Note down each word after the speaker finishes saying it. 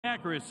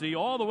accuracy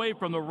all the way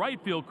from the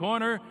right field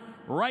corner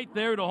right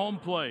there to home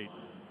plate.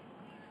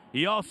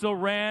 He also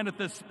ran at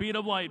the speed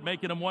of light,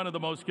 making him one of the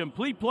most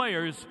complete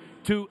players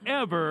to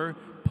ever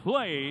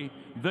play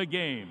the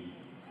game.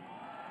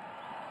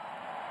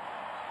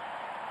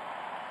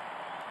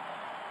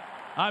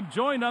 I'm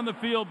joined on the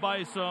field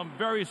by some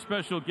very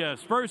special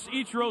guests. First,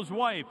 Ichiro's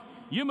wife,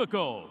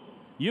 Yumiko.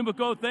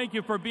 Yumiko, thank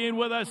you for being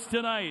with us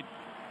tonight,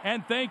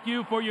 and thank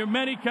you for your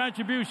many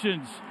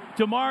contributions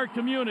to our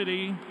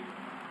community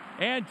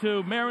and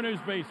to Mariners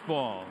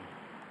baseball.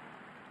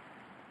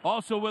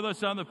 Also with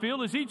us on the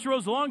field is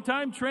Ichiro's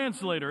longtime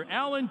translator,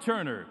 Alan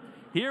Turner.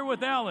 Here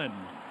with Alan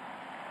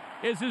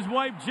is his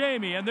wife,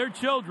 Jamie, and their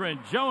children,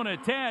 Jonah,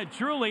 Tad,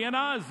 Truly, and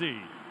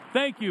Ozzy.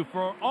 Thank you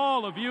for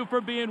all of you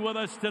for being with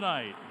us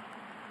tonight.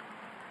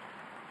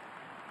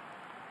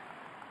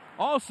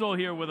 Also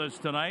here with us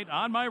tonight,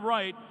 on my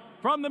right,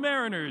 from the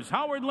Mariners,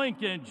 Howard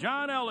Lincoln,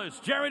 John Ellis,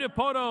 Jerry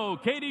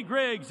DiPoto, Katie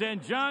Griggs,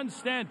 and John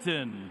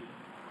Stanton.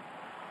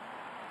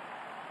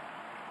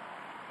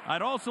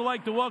 I'd also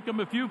like to welcome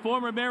a few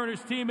former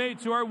Mariners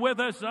teammates who are with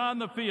us on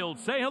the field.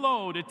 Say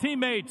hello to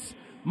teammates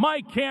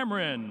Mike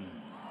Cameron,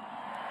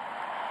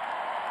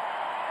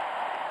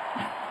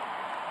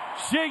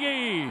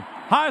 Shiggy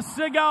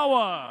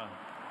Hasegawa,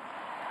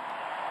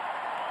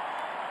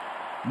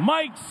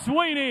 Mike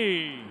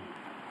Sweeney,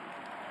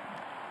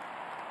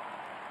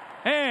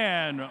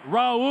 and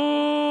Raul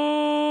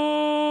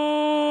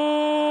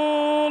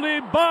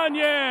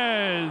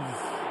Ibanez.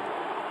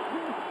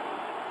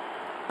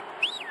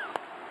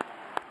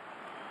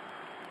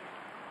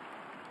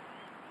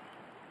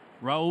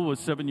 Raul was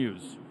 7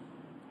 years.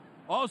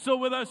 Also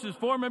with us is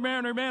former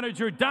Mariner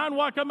manager Don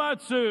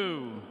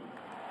Wakamatsu,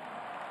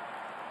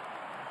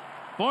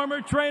 former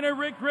trainer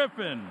Rick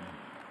Griffin,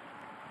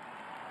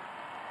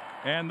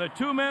 and the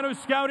two men who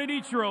scouted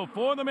Ichiro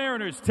for the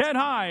Mariners, Ted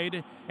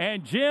Hyde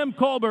and Jim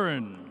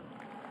Colburn.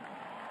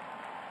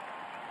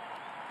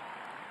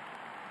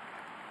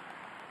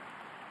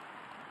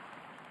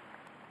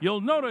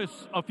 You'll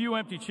notice a few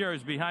empty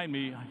chairs behind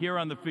me here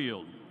on the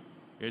field.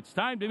 It's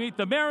time to meet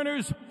the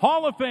Mariners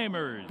Hall of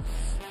Famers.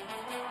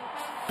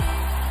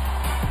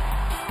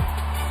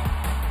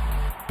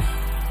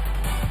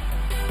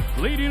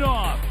 Leading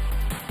off,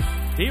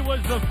 he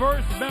was the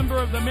first member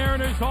of the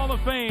Mariners Hall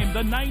of Fame,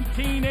 the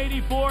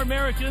 1984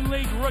 American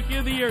League Rookie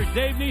of the Year.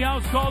 Dave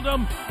Niehaus called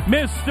him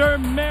Mr.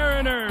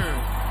 Mariner,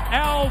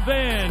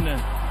 Alvin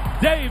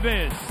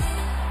Davis.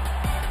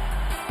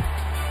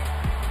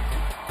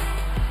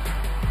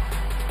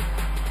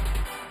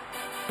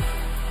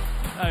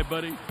 Hi,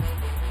 buddy.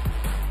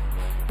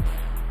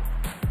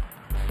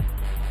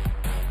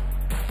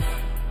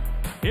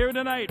 Here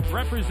tonight,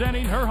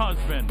 representing her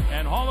husband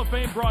and Hall of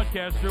Fame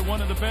broadcaster,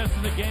 one of the best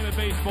in the game of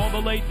baseball, the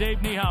late Dave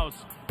Niehaus.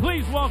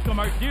 Please welcome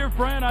our dear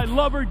friend, I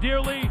love her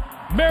dearly,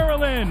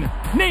 Marilyn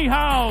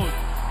Niehaus.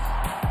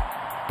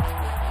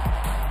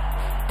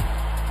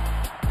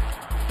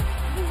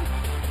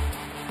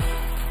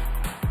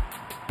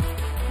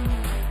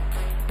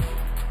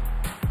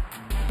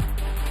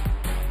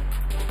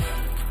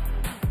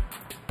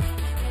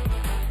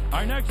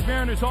 Our next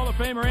Mariners Hall of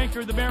Famer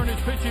anchored the Mariners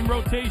pitching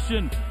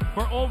rotation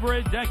for over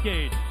a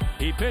decade.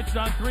 He pitched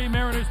on 3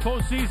 Mariners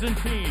postseason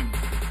teams,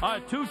 a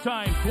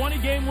 2-time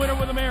 20-game winner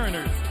with the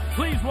Mariners.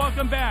 Please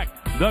welcome back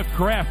the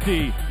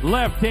crafty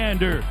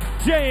left-hander,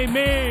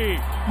 Jamie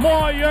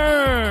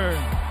Moyer.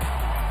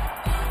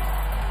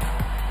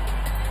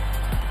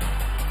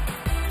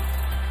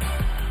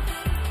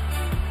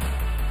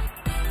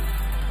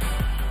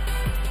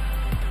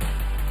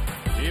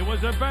 He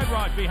was a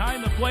bedrock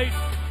behind the plate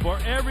for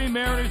every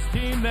Mariners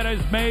team that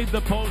has made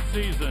the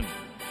postseason.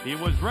 He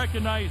was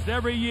recognized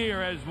every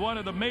year as one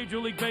of the Major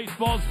League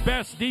Baseball's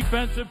best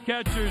defensive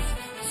catchers.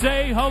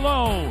 Say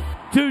hello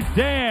to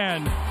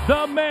Dan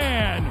the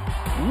Man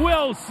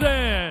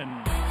Wilson.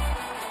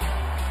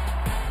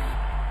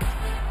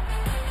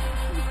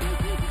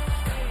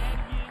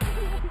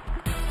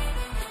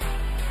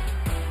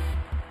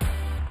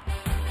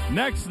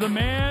 Next, the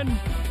man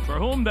for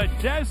whom the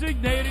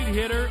designated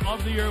hitter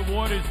of the year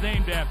award is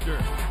named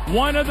after.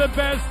 One of the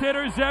best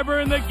hitters ever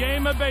in the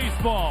game of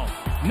baseball.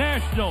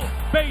 National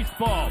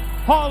Baseball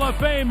Hall of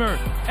Famer,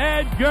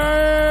 Edgar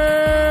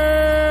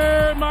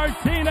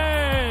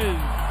Martinez.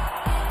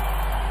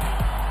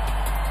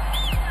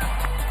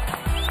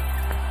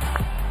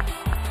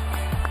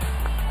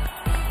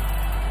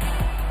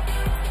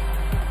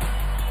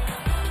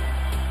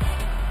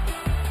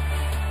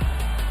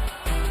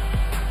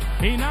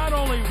 He not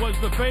only was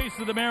the face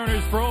of the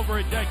Mariners for over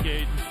a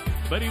decade,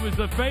 but he was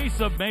the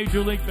face of Major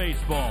League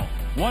Baseball.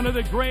 One of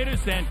the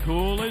greatest and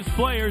coolest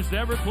players to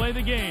ever play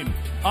the game.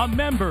 A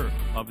member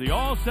of the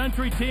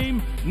All-Century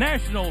Team,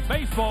 National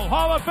Baseball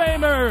Hall of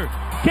Famer,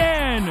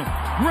 Ken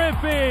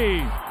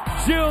Griffey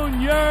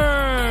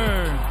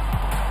Jr.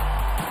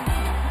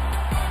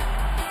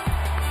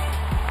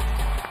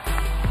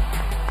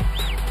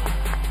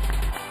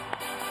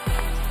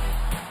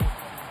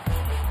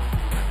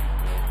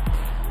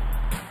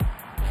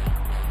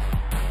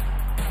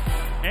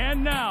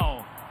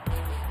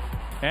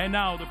 And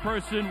now the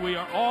person we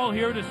are all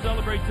here to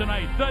celebrate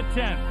tonight, the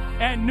 10th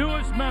and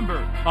newest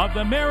member of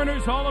the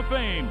Mariners Hall of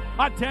Fame,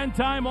 a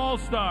 10-time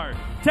All-Star,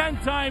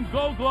 10-time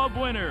Gold Glove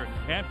winner,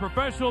 and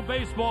professional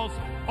baseball's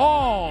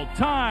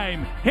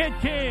all-time hit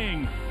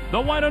king, the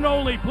one and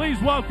only,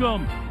 please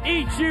welcome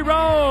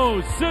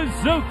Ichiro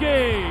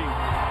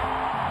Suzuki.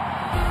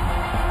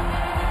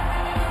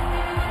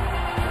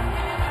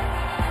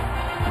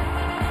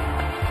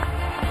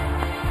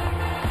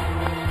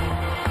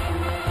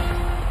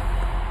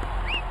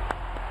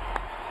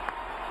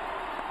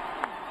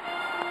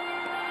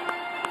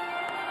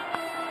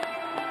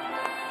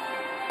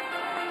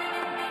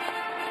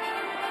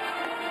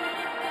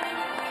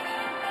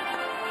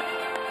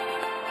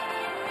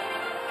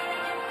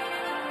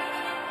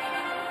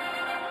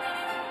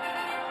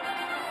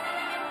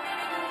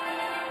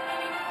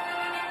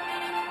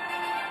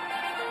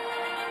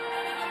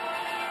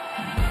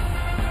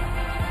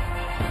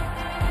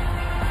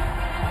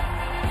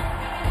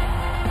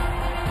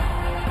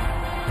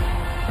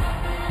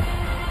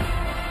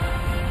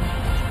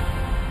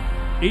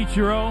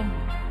 Ichiro,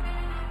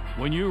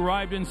 when you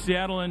arrived in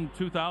Seattle in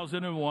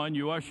 2001,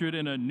 you ushered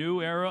in a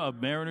new era of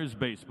Mariners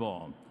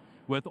baseball.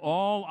 With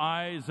all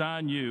eyes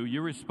on you,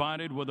 you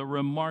responded with a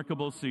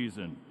remarkable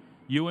season.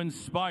 You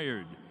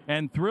inspired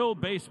and thrilled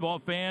baseball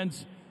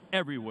fans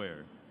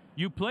everywhere.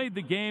 You played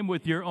the game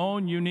with your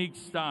own unique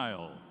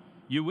style.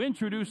 You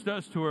introduced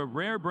us to a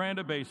rare brand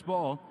of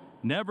baseball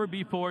never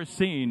before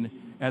seen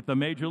at the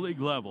major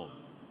league level.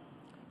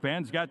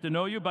 Fans got to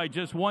know you by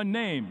just one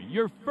name,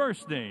 your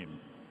first name,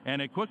 and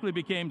it quickly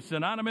became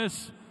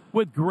synonymous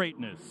with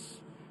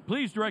greatness.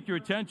 Please direct your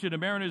attention to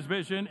Mariners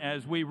Vision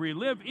as we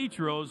relive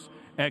Ichiro's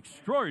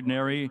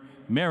extraordinary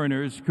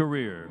Mariners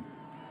career.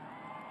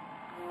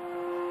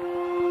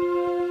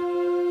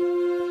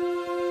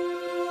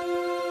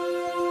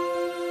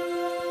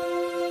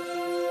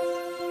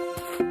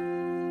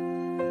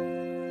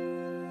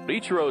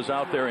 Ichiro's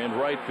out there in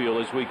right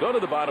field as we go to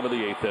the bottom of the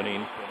 8th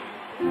inning.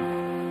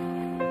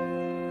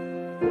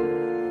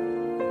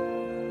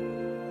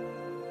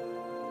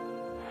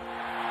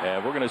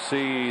 And we're going to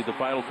see the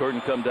final curtain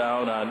come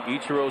down on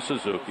Ichiro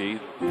Suzuki.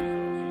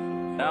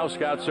 Now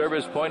scout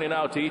service pointing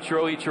out to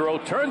Ichiro.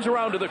 Ichiro turns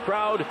around to the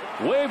crowd,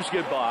 waves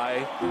goodbye.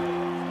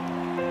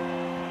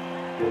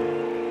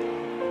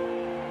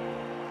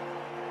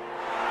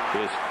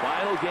 His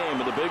final game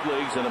in the big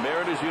leagues in a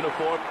Mariners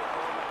uniform,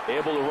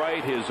 able to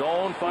write his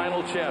own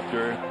final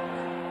chapter.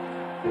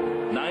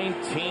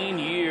 19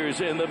 years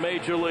in the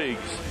major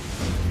leagues.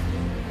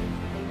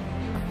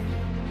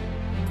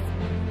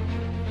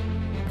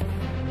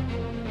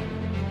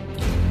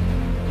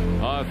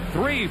 A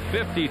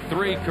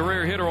 .353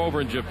 career hitter over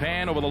in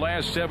Japan over the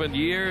last 7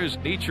 years.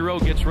 Ichiro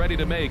gets ready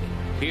to make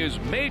his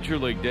major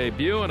league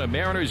debut in a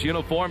Mariners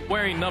uniform,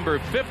 wearing number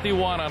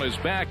 51 on his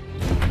back.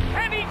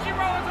 And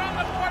Ichiro is on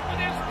the board with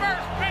his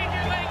first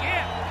major league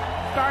hit.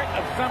 Start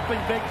of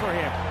something big for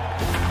him.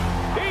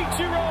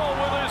 Ichiro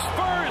with his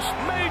first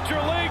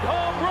major league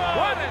home run.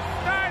 What a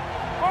start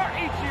for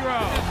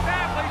Ichiro.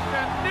 Established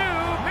a new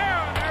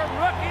Mariner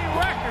rookie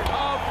record.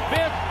 A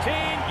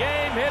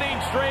 15-game hitting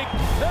streak.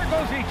 There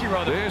goes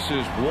Ichiro. This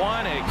is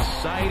one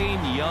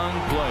exciting young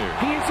player.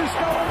 He is a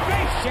stolen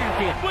base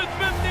champion. With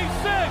 56.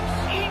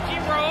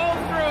 Ichiro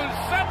threw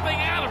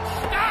something out of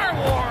Star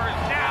Wars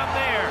down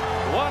there.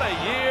 What a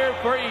year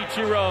for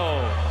Ichiro.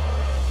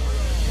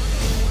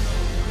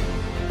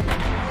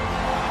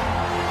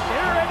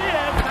 Here it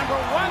is,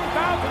 number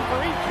 1,000 for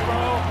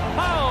Ichiro.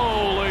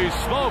 Holy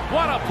smoke,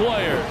 what a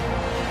player.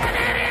 And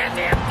it is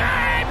his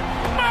time.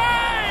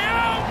 My,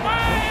 oh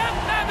my,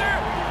 another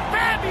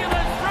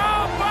fabulous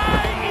throw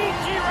by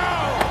Ichiro.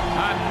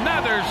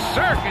 Another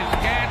circus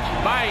catch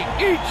by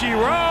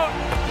Ichiro.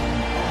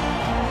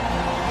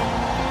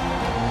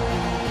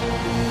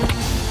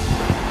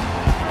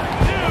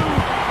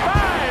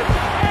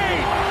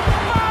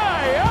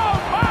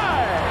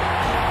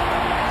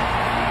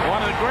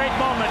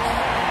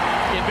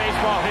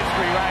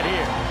 History right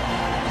here.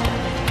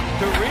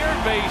 Career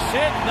base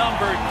hit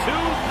number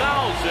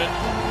 2,000,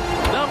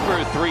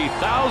 number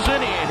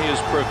 3,000 in his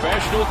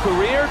professional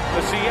career.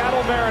 The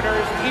Seattle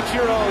Mariners,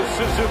 Ichiro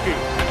Suzuki.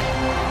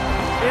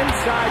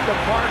 Inside the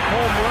park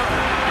home run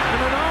in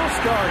an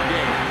all-star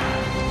game.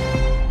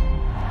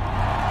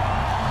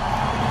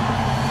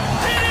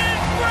 It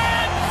is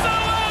grand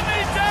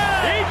salami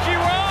time!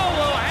 Ichiro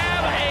will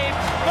have a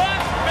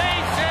first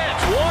base hit.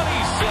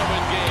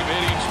 27-game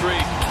hitting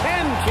streak.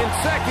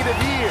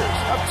 Consecutive years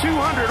of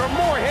 200 or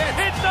more hits.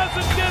 It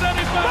doesn't get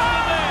any better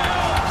than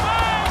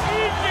that.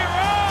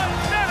 Ichiro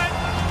said it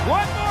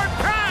one more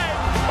time.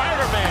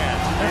 Spider-Man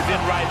is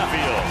in right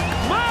field.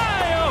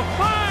 My, oh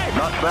my.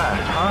 Not bad,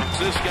 huh?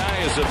 This guy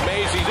is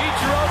amazing.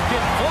 Ichiro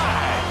can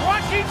fly.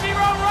 Watch Ichiro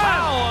run.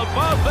 How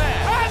above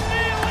that?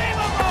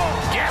 Unbelievable.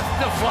 Just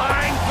the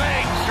flying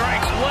thing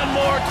strikes one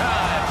more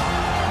time.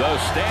 The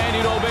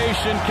standing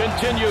ovation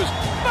continues.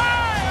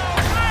 My,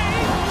 oh my,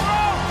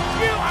 Ichiro,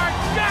 you are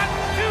just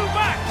too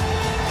much.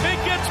 It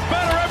gets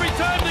better every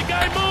time the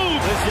guy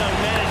moves. This young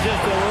man is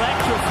just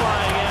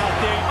electrifying out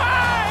there.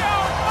 My,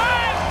 oh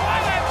my,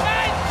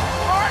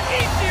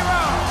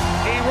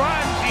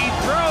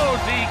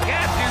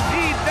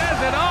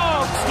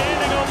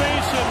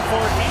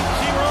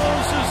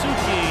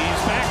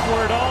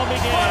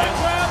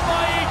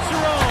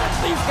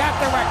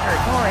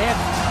 more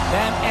hits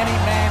than any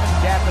man in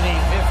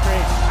Japanese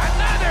history.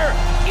 Another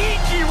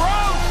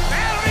Ichiro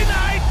Saturday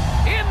night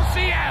in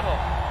Seattle.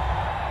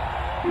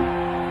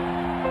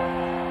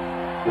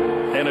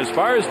 And as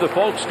far as the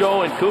folks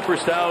go in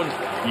Cooperstown,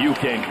 you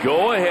can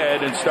go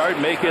ahead and start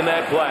making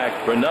that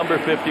plaque for number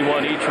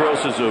 51, Ichiro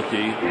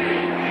Suzuki.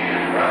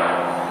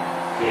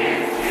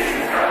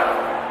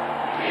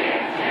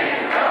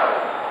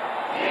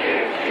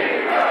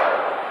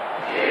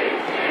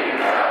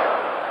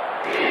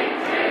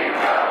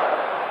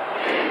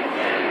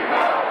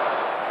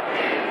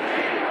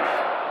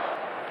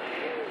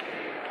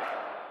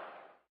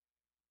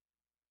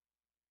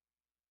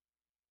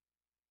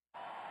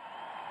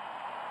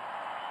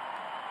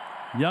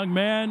 Young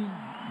man,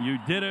 you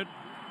did it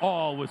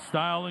all with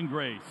style and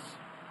grace.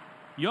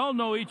 You all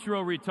know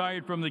Ichiro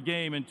retired from the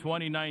game in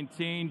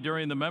 2019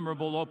 during the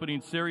memorable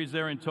opening series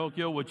there in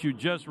Tokyo, which you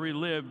just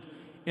relived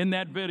in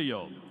that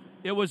video.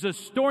 It was a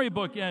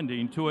storybook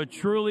ending to a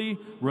truly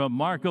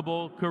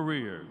remarkable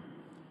career.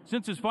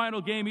 Since his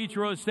final game,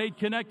 Ichiro stayed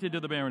connected to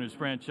the Mariners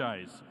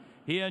franchise.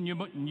 He and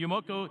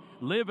Yumiko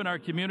live in our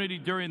community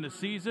during the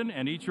season,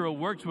 and Ichiro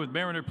works with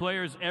Mariner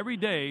players every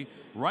day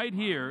right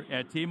here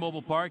at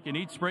T-Mobile Park and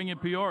each spring in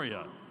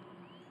Peoria.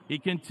 He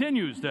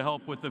continues to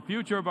help with the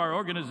future of our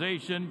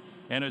organization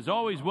and is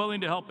always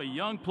willing to help a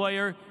young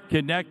player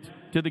connect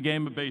to the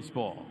game of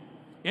baseball.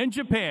 In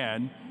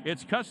Japan,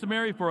 it's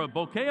customary for a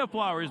bouquet of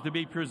flowers to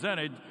be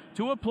presented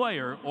to a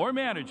player or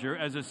manager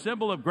as a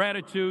symbol of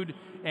gratitude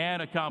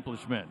and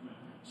accomplishment.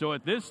 So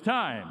at this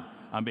time,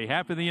 on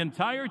behalf of the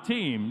entire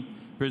team,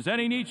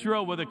 presenting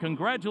Ichiro with a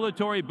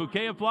congratulatory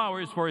bouquet of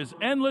flowers for his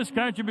endless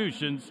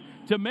contributions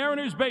to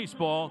Mariners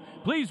baseball,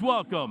 please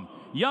welcome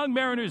young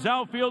Mariners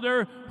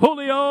outfielder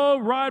Julio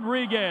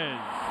Rodriguez.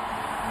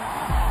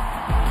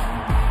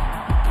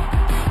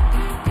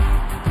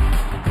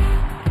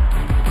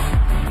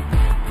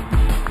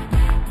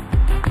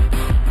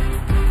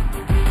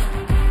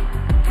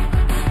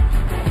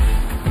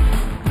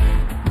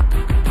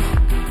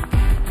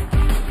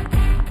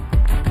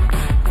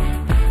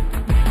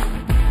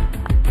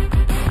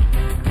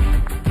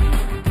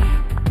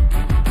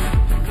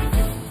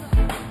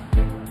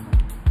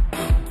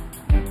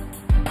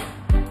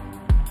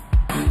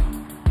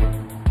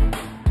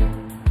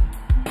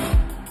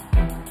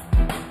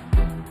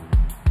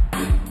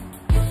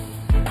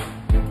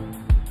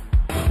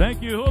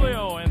 Thank you,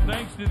 Julio, and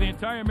thanks to the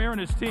entire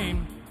Mariners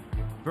team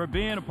for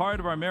being a part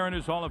of our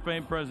Mariners Hall of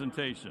Fame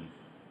presentation.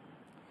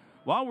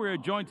 While we're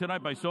joined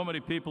tonight by so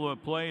many people who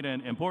have played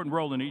an important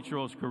role in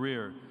Ichiro's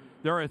career,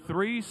 there are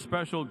three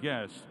special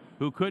guests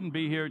who couldn't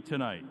be here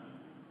tonight.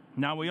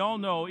 Now, we all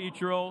know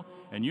Ichiro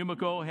and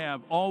Yumiko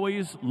have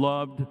always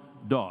loved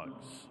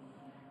dogs.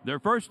 Their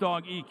first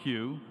dog,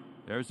 EQ,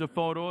 there's a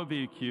photo of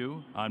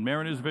EQ on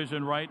Mariners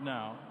Vision right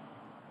now.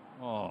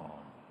 Oh.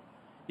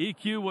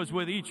 EQ was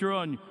with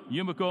Ichiro and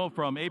Yumiko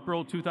from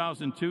April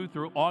 2002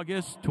 through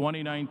August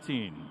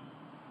 2019.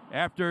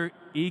 After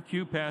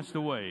EQ passed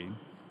away,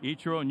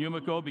 Ichiro and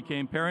Yumiko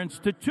became parents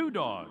to two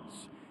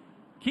dogs,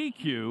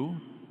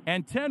 Kikyu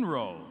and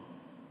Tenro.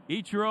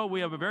 Ichiro, we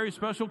have a very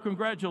special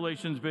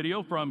congratulations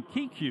video from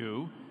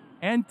Kikyu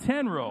and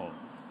Tenro.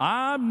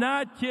 I'm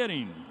not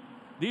kidding.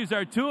 These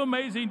are two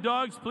amazing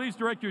dogs. Please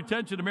direct your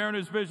attention to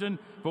Mariners Vision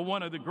for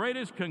one of the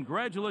greatest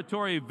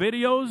congratulatory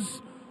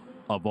videos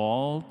of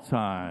all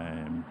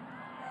time.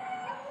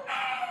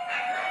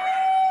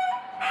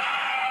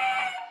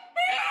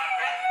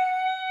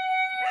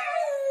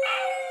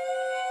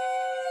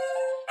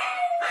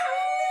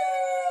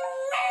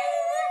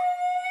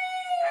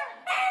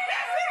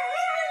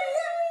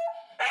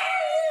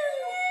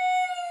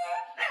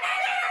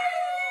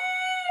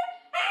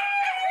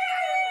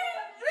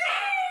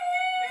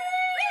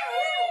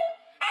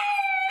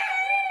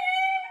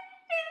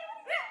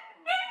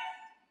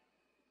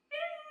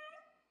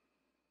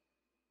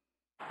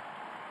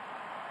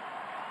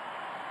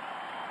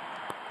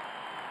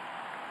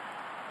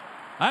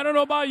 I don't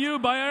know about you,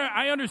 but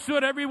I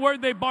understood every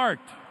word they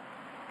barked.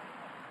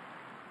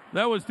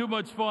 That was too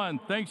much fun.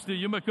 Thanks to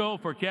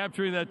Yumiko for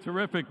capturing that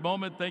terrific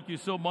moment. Thank you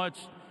so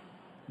much.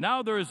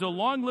 Now there is a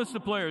long list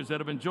of players that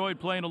have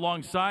enjoyed playing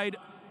alongside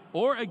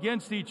or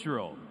against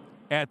Ichiro.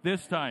 At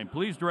this time,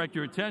 please direct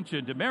your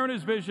attention to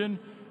Mariners Vision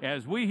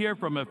as we hear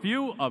from a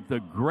few of the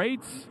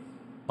greats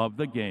of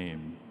the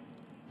game.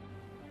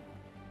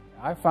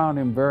 I found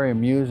him very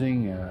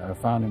amusing. I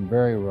found him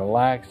very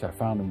relaxed. I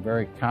found him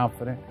very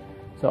confident.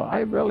 So I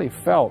really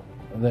felt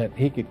that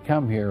he could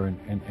come here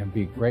and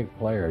be a great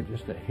player,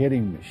 just a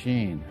hitting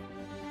machine.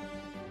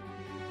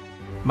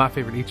 My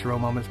favorite Ichiro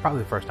moment is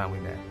probably the first time we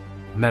met.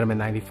 I met him in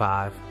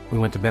 '95. We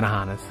went to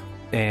Benahanas,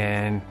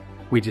 and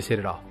we just hit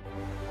it off.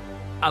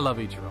 I love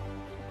Ichiro.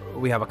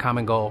 We have a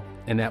common goal,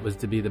 and that was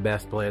to be the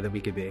best player that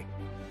we could be.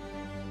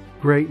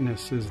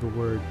 Greatness is the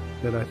word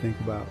that I think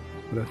about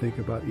when I think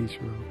about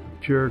Ichiro.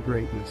 Pure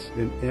greatness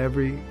in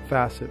every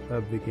facet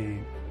of the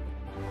game.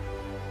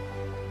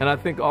 And I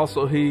think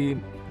also he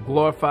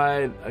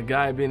glorified a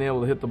guy being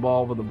able to hit the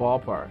ball over the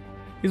ballpark.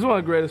 He's one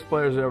of the greatest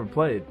players that ever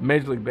played,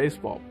 Major League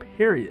Baseball,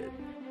 period.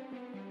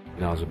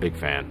 I was a big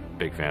fan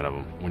of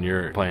him. When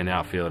you're playing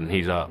outfield and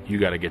he's up, you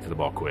got to get to the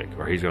ball quick,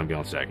 or he's going to be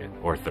on second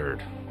or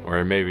third,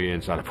 or maybe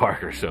inside of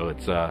Parker. So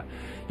it's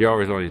you're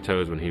always on your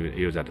toes when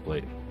he was at the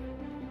plate.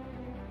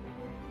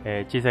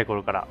 小さい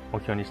頃から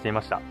目標にしてい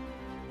ました。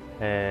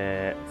そ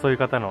ういう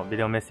方のビ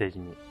デオメッセージ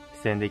に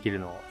出演できる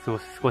のを少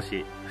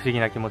し不思議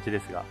な気持ちで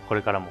すが、こ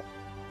れからも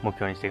目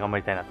標にして頑張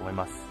りたいなと思い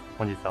ます。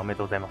本日はおめで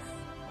とうございます。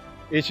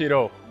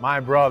Ichiro,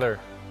 my brother,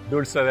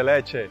 dulce de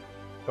leche,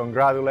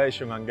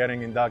 congratulations on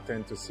getting inducted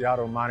into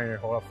Seattle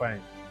Mariners Hall of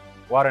Fame.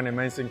 What an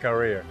amazing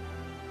career.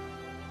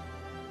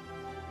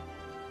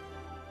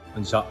 こ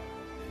んにちは、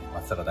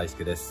松坂大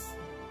輔です。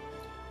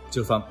イチ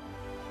ローさん、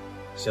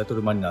シアト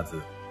ルマリナー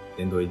ズ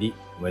殿堂入り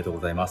おめでとうご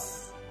ざいま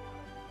す。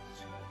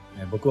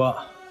僕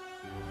は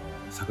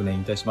昨年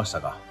引退しました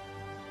が、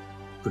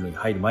プロに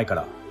入る前か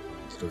ら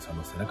イチローさん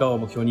の背中を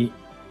目標に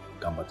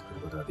頑張ってく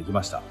ることができ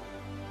ました。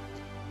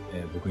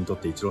僕にとっ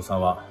てイチローさ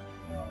んは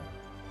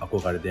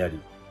憧れであり、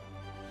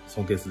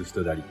尊敬する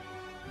人であり、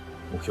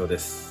目標で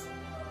す。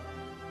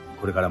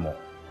これからも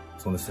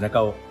その背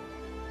中を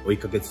追い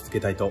かけ続け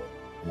たいと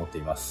思って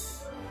いま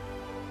す。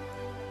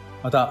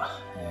また、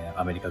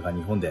アメリカが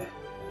日本で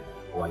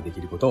お会いでき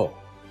ることを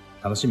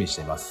楽しみにし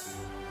ています。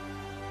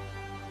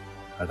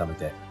改め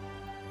て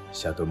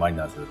シアトルマリ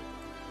ナーズ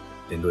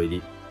殿堂入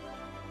り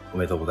お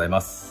めでとうござい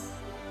ます。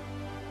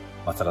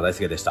松坂大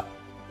輔でした。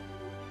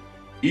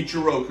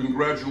Ichiro,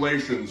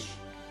 congratulations.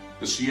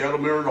 The Seattle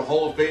Mariners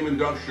Hall of Fame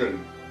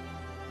induction.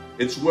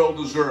 It's well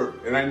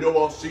deserved, and I know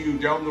I'll see you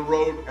down the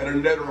road at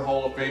another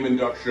Hall of Fame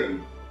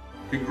induction.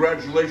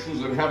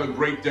 Congratulations and have a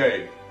great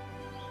day.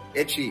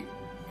 Itchy,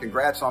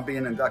 congrats on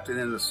being inducted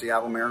into the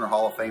Seattle Mariners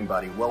Hall of Fame,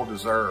 buddy. Well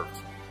deserved.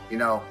 You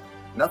know,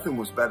 nothing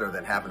was better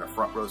than having a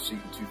front row seat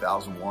in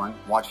 2001,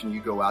 watching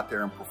you go out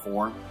there and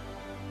perform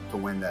to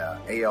win the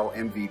AL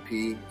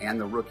MVP and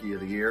the Rookie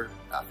of the Year.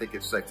 I think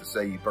it's safe to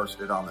say you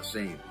bursted on the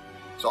scene.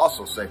 It's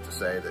also safe to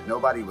say that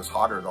nobody was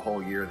hotter the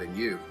whole year than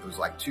you. It was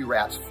like two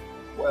rats.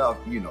 Well,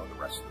 you know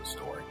the rest of the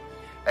story.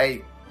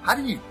 Hey, how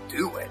do you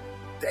do it?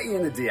 Day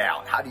in and day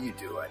out, how do you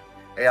do it?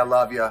 Hey, I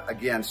love you.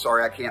 Again,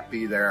 sorry I can't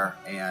be there,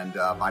 and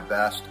my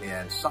best.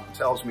 And something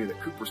tells me that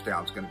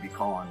Cooperstown's going to be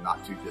calling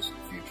not too distant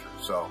future.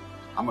 So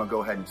I'm going to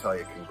go ahead and tell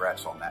you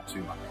congrats on that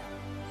too, my man.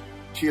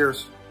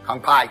 Cheers.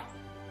 Kangpai.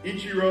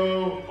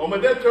 Ichiro,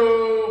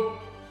 omedeto.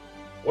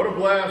 What a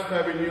blast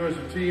having you as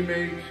a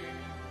teammate.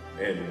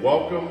 And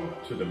welcome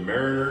to the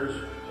Mariners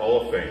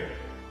Hall of Fame.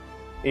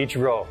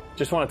 Ichiro,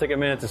 just want to take a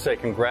minute to say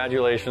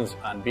congratulations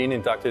on being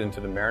inducted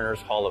into the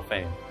Mariners Hall of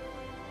Fame.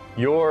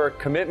 Your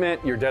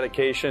commitment, your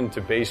dedication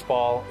to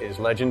baseball is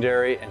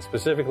legendary, and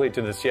specifically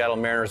to the Seattle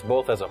Mariners,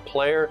 both as a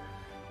player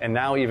and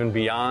now even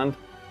beyond.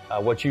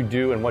 What you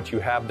do and what you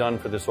have done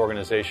for this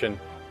organization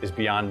is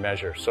beyond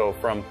measure. So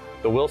from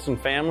the Wilson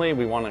family,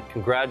 we want to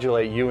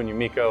congratulate you and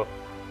Yumiko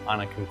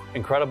on an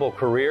incredible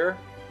career.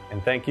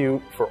 And thank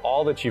you for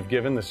all that you've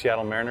given the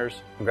Seattle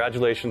Mariners.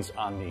 Congratulations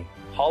on the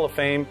Hall of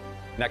Fame.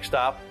 Next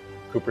stop,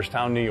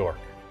 Cooperstown, New York.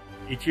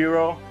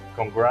 Ichiro,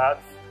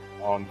 congrats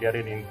on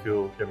getting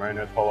into the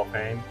Mariners Hall of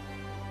Fame.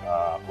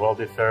 Well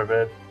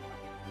deserved.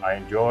 I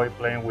enjoy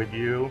playing with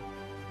you.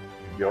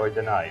 Enjoy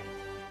the night.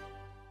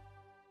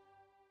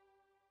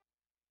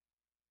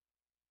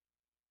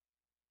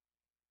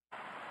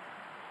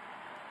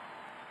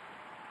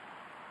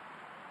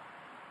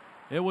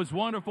 It was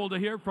wonderful to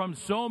hear from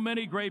so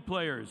many great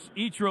players.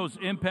 Ichiro's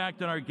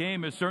impact on our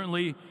game is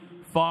certainly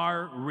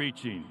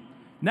far-reaching.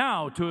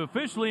 Now, to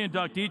officially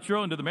induct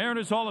Ichiro into the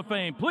Mariners Hall of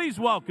Fame, please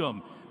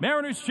welcome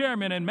Mariners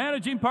Chairman and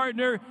Managing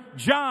Partner,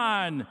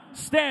 John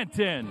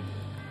Stanton.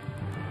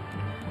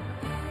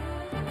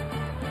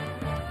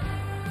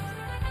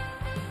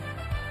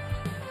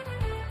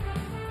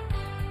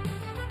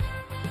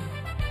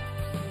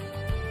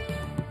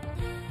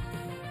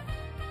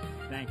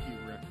 Thank you,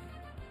 Rick.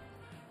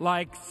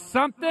 Like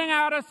something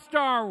out of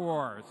Star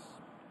Wars.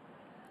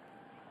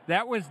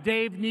 That was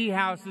Dave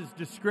Niehouse's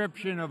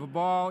description of a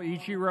ball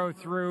Ichiro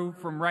threw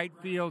from right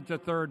field to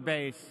third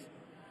base.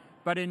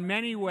 But in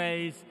many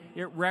ways,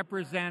 it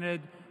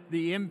represented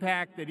the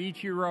impact that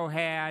Ichiro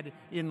had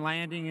in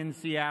landing in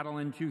Seattle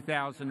in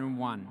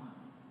 2001.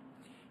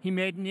 He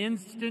made an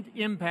instant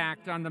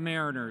impact on the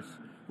Mariners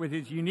with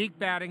his unique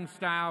batting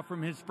style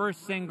from his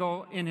first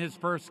single in his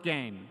first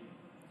game.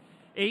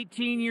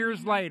 18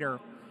 years later,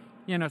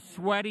 in a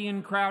sweaty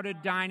and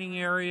crowded dining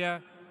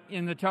area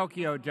in the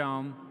Tokyo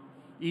Dome,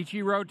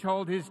 Ichiro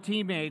told his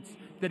teammates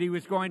that he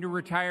was going to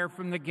retire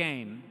from the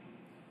game,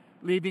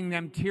 leaving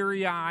them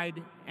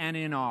teary-eyed and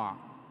in awe.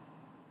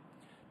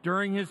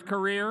 During his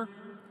career,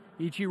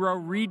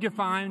 Ichiro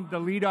redefined the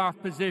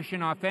leadoff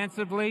position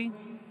offensively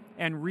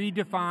and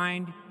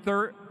redefined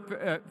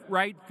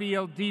right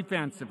field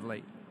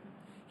defensively.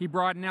 He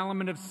brought an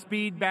element of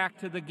speed back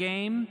to the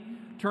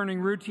game,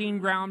 turning routine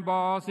ground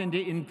balls into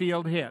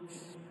infield hits.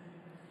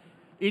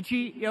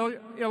 Ichi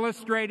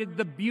illustrated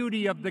the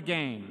beauty of the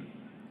game.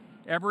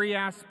 Every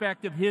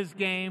aspect of his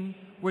game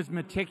was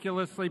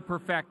meticulously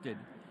perfected.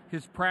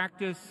 His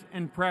practice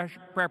and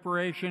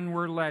preparation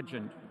were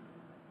legend.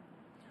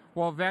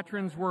 While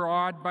veterans were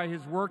awed by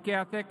his work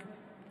ethic,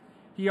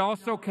 he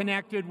also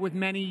connected with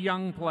many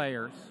young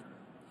players.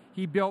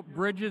 He built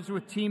bridges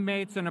with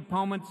teammates and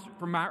opponents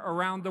from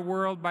around the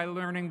world by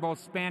learning both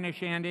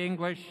Spanish and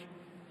English,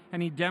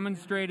 and he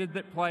demonstrated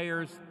that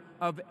players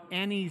of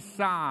any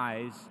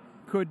size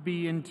could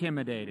be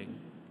intimidating.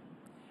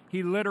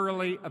 He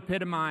literally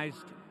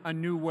epitomized a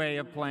new way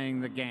of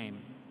playing the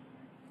game.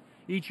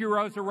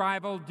 Ichiro's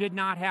arrival did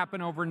not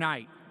happen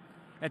overnight.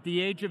 At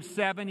the age of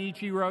 7,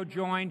 Ichiro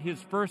joined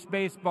his first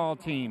baseball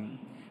team,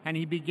 and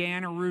he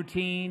began a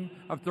routine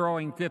of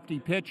throwing 50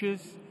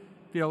 pitches,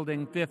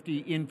 fielding 50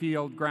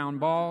 infield ground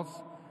balls,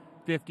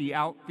 50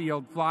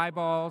 outfield fly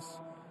balls,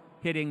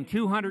 hitting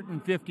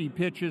 250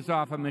 pitches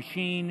off a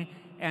machine,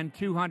 and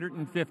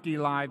 250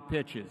 live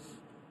pitches.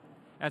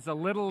 As a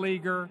little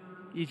leaguer,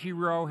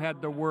 Ichiro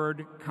had the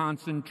word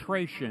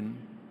concentration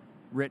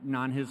written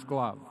on his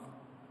glove.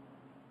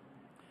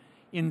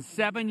 In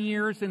 7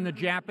 years in the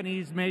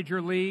Japanese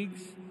major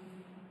leagues,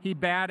 his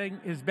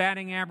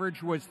batting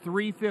average was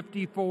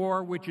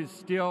 .354, which is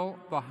still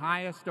the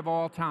highest of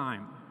all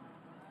time.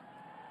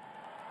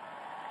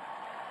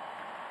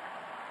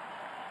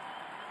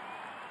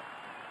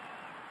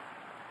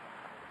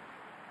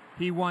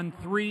 He won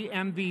 3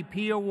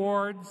 MVP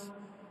awards,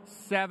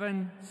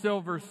 7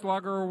 Silver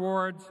Slugger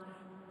awards,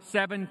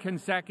 7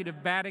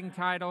 consecutive batting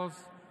titles,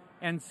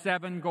 and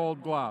 7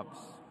 Gold Gloves.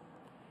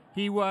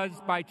 He was,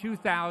 by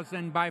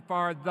 2000, by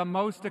far the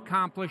most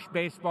accomplished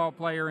baseball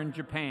player in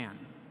Japan.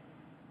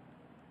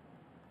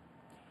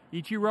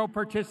 Ichiro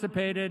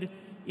participated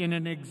in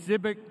an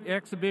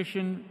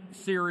exhibition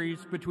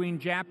series between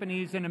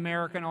Japanese and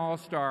American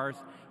All-Stars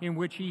in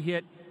which he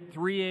hit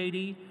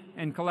 .380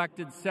 and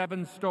collected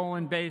 7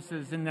 stolen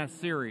bases in that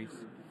series.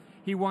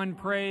 He won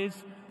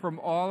praise from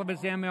all of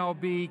his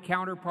MLB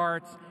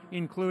counterparts,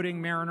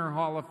 including Mariner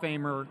Hall of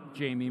Famer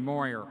Jamie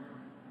Moyer.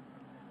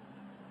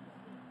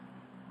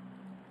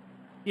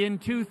 In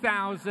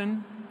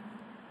 2000,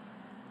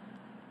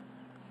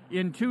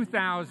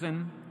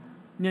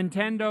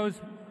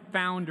 Nintendo's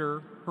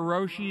founder,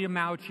 Hiroshi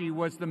Yamauchi,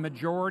 was the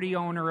majority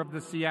owner of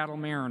the Seattle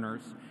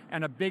Mariners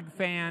and a big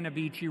fan of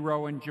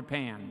Ichiro in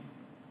Japan.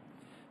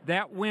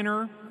 That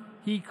winter,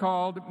 he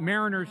called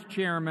Mariners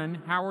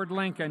chairman Howard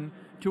Lincoln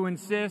to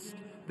insist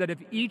that if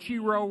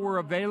Ichiro were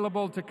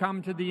available to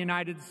come to the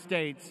United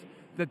States,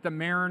 that the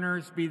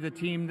Mariners be the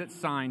team that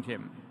signed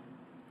him.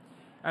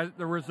 As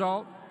the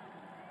result,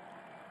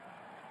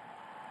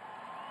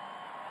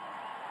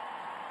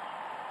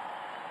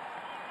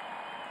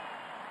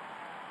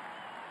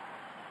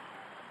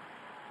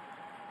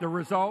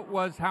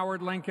 was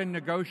Howard Lincoln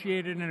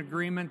negotiated an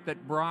agreement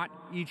that brought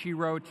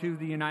Ichiro to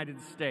the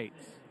United States.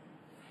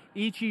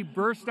 Ichi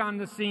burst on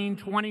the scene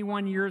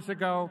 21 years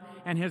ago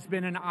and has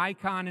been an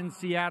icon in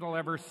Seattle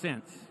ever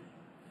since.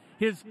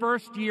 His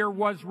first year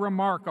was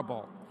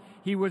remarkable.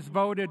 He was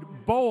voted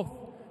both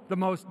the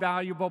most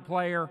valuable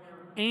player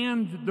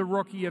and the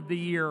Rookie of the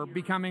Year,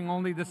 becoming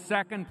only the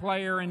second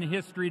player in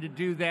history to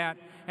do that,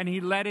 and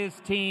he led his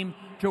team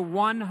to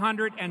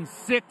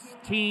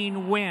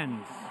 116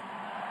 wins.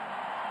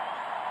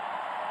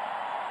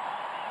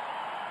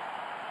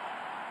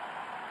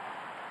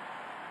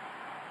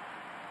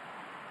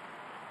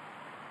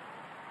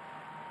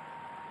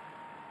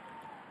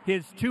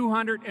 His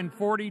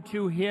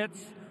 242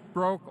 hits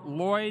broke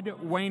Lloyd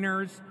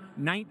Wayner's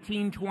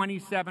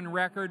 1927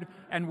 record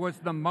and was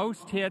the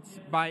most hits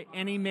by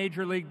any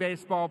Major League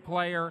Baseball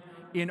player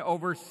in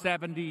over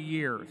 70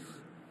 years.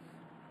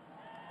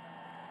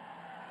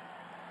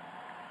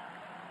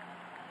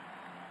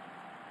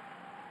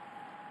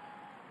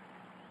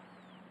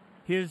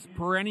 His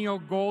perennial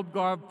Gold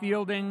Glove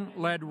fielding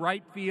led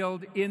right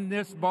field in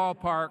this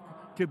ballpark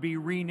to be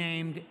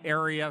renamed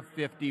Area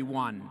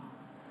 51.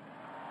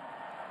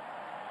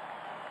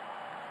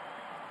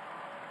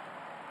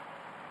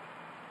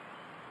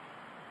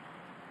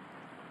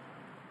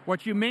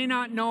 What you may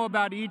not know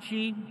about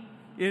Ichi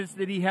is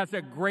that he has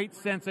a great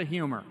sense of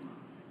humor.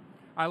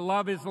 I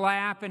love his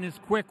laugh and his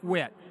quick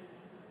wit.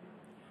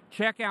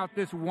 Check out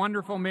this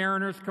wonderful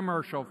Mariners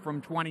commercial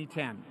from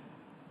 2010.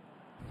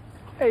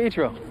 Hey,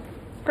 Ichiro,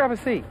 grab a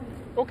seat.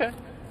 Okay.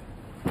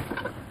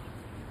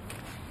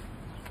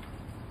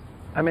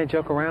 I may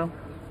joke around,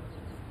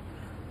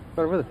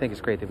 but I really think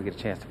it's great that we get a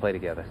chance to play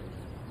together.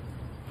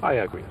 I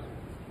agree. It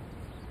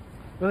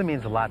really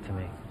means a lot to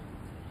me.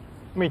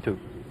 Me too.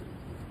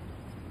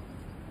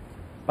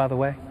 By the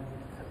way,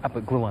 I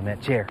put glue on that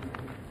chair.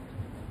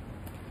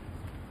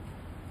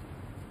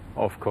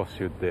 Of course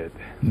you did.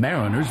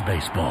 Mariners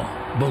baseball.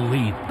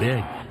 Believe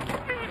big.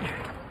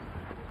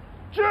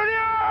 Junior!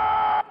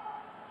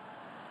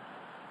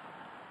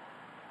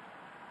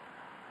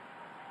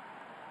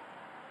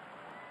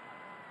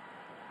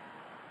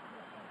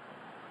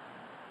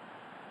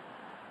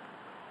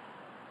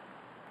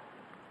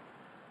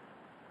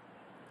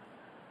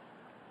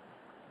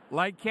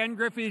 Like Ken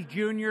Griffey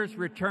Jr.'s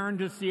return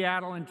to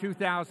Seattle in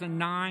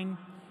 2009,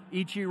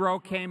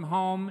 Ichiro came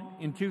home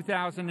in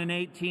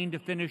 2018 to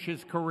finish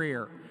his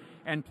career.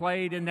 and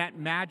played in that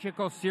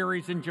magical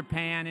series in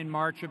Japan in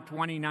March of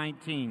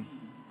 2019.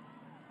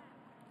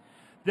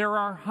 There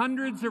are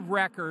hundreds of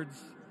records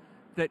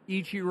that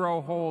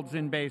Ichiro holds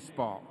in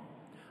baseball.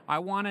 I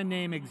want to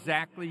name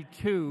exactly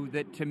two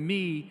that, to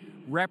me,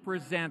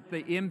 represent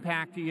the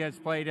impact he has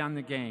played on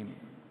the game.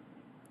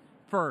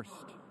 First,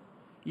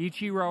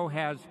 Ichiro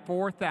has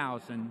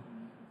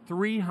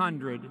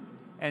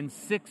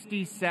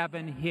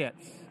 4,367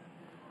 hits.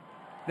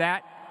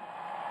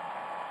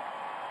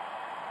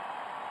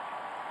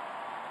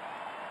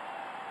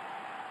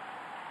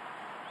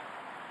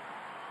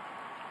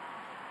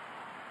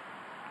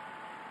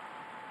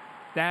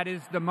 That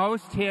is the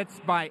most hits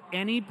by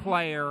any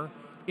player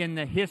in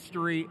the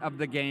history of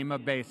the game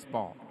of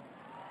baseball.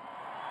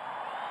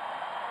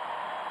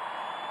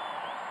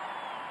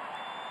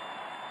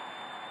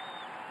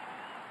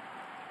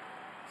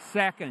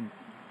 Second,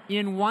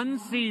 in one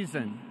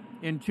season,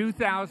 in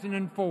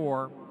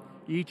 2004,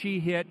 Ichi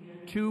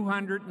hit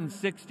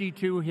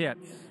 262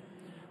 hits,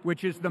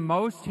 which is the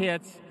most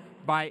hits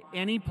by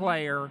any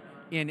player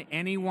in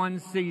any one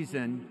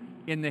season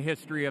in the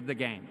history of the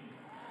game.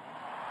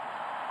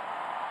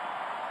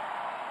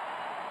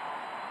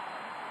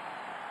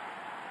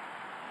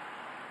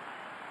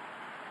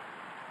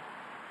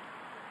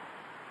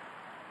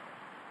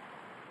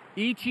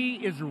 Ichi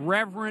is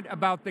reverent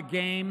about the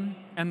game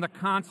and the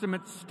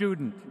consummate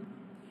student.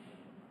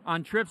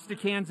 On trips to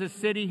Kansas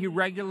City, he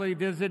regularly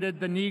visited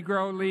the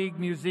Negro League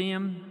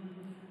Museum,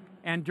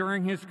 and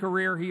during his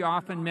career, he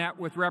often met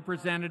with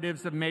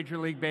representatives of Major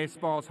League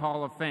Baseball's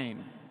Hall of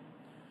Fame.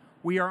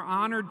 We are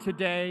honored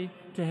today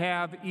to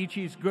have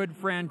Ichi's good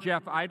friend,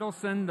 Jeff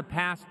Idelson, the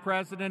past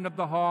president of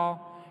the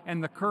Hall,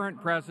 and the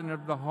current president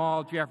of the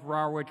Hall, Jeff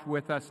Rawich,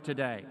 with us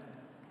today.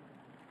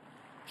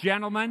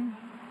 Gentlemen,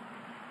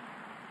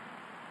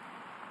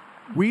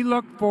 we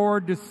look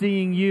forward to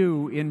seeing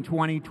you in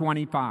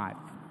 2025.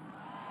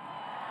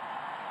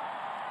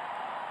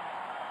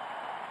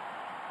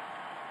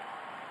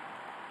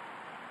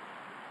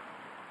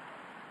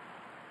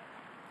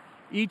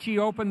 Ichi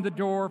opened the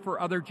door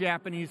for other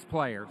Japanese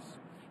players.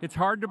 It's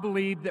hard to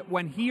believe that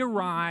when he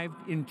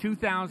arrived in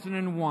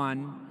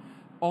 2001,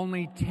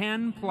 only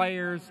 10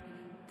 players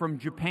from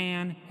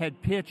Japan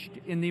had pitched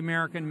in the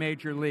American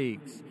major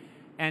leagues,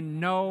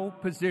 and no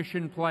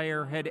position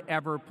player had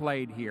ever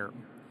played here.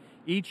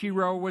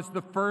 Ichiro was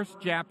the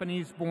first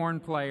Japanese-born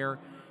player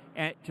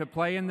to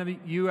play in the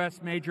U.S.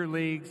 major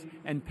leagues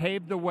and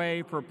paved the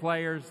way for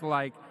players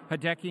like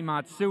Hideki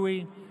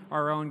Matsui,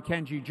 our own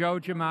Kenji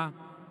Jojima,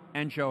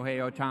 and Shohei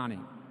Ohtani.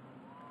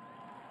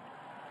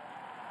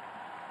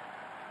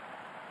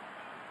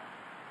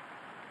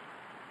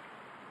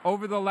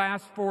 Over the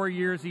last 4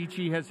 years,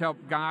 Ichi has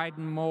helped guide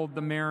and mold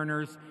the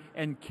Mariners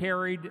and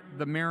carried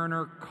the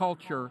Mariner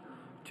culture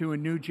to a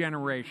new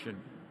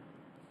generation.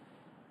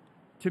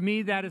 To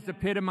me, that is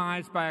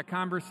epitomized by a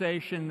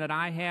conversation that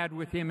I had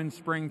with him in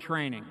spring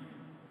training.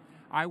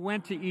 I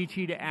went to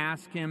Ichi to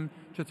ask him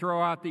to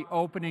throw out the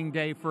opening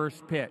day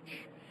first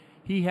pitch.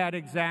 He had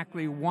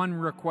exactly one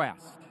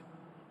request.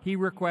 He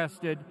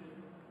requested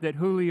that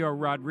Julio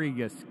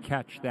Rodriguez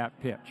catch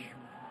that pitch.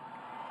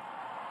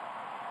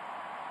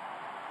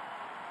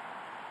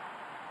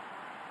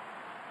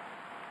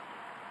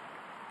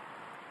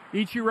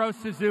 Ichiro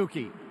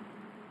Suzuki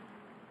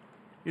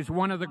is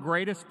one of the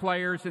greatest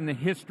players in the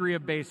history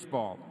of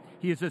baseball.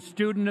 He is a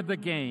student of the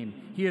game.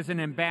 He is an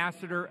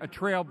ambassador, a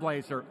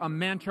trailblazer, a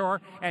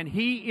mentor, and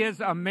he is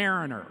a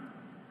Mariner.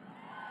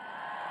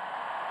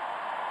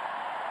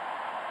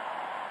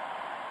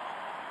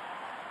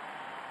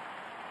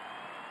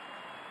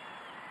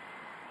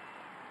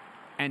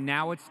 And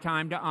now it's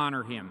time to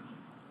honor him.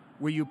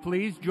 Will you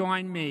please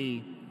join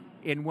me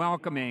in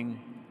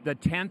welcoming the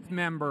 10th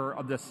member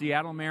of the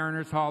Seattle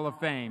Mariners Hall of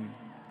Fame,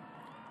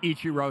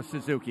 Ichiro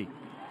Suzuki.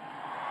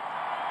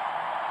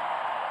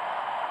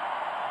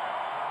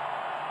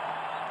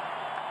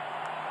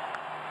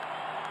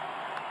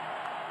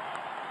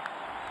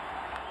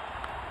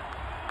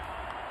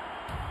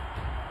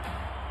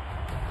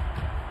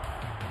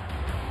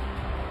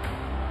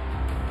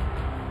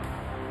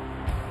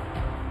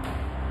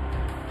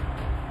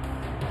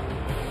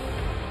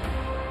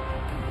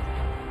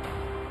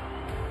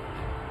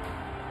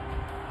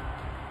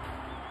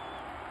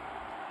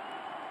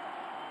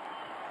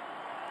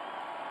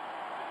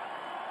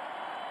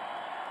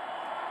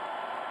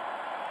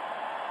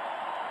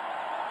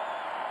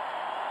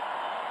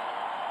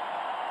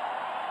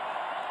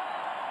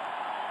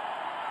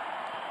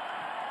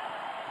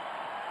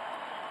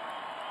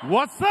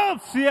 What's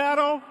up,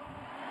 Seattle?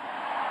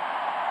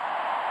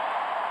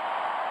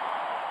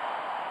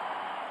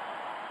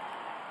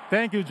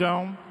 Thank you,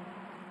 John.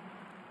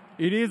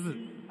 It is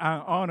an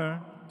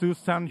honor to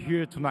stand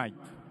here tonight.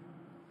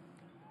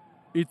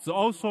 It's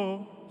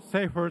also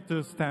safer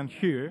to stand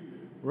here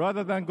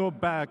rather than go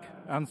back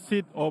and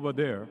sit over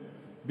there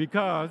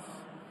because,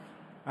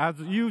 as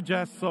you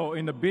just saw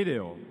in the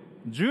video,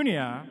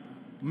 Junior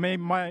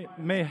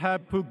may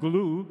have put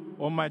glue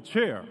on my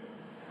chair.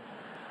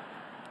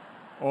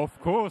 Of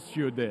course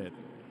you did.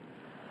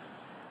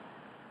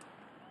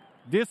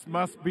 This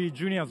must be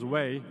Junior's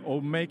way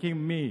of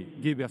making me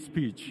give a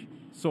speech.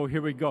 So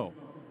here we go.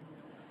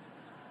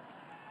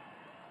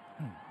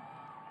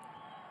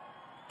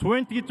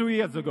 22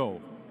 years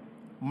ago,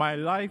 my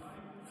life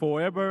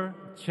forever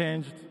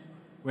changed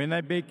when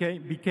I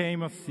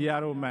became a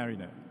Seattle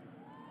Mariner.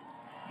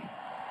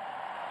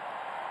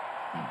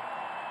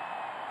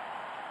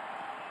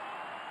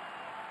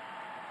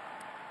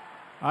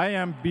 I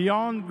am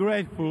beyond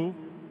grateful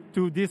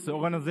to this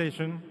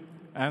organization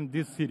and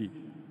this city.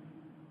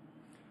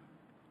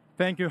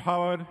 Thank you,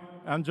 Howard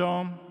and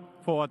John,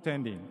 for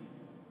attending.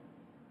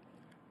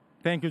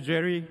 Thank you,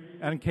 Jerry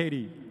and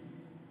Katie.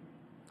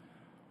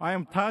 I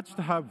am touched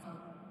to have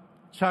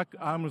Chuck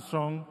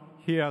Armstrong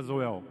here as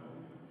well.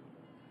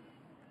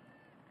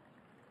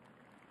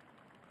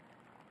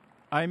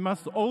 I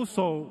must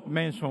also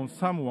mention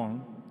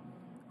someone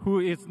who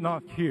is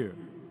not here,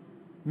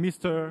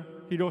 Mr.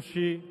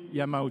 Hiroshi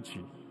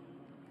Yamauchi.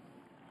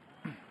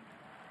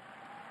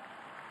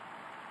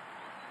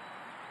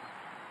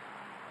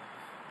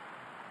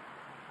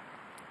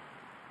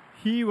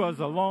 He was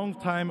a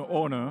long-time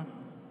owner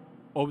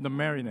of the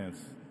Mariners.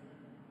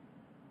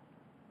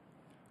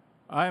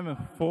 I am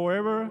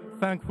forever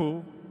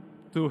thankful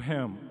to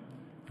him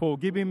for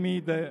giving me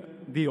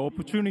the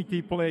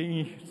opportunity to play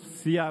in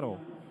Seattle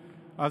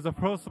as a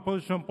first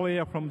position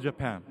player from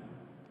Japan.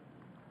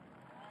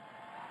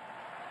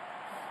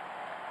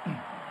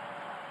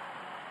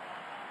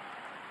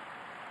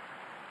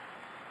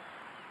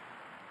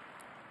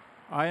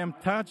 I am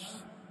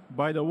touched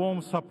by the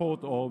warm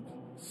support of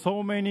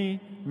so many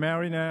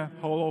Mariner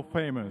Hall of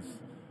Famers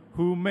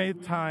who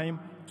made time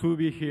to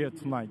be here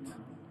tonight.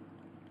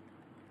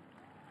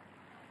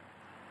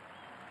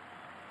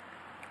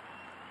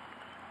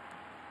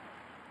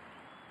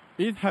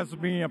 It has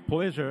been a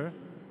pleasure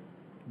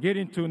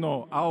getting to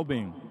know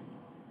Alvin.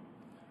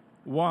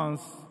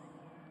 Once,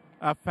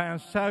 a fan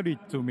shouted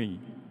to me,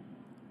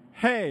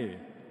 "Hey,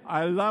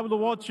 I loved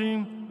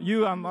watching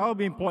you and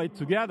Alvin play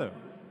together."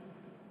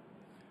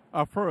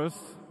 At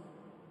first,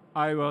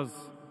 I was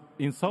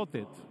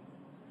insulted.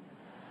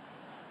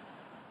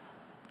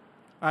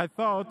 I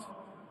thought,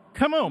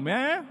 "Come on,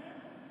 man.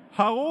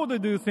 How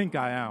old do you think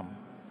I am?"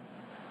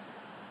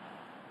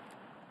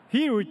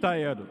 He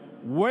retired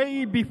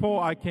way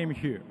before I came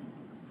here.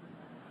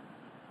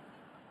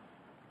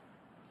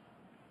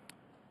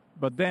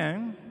 But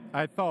then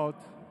I thought,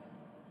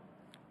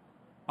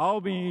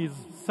 Alvin is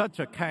such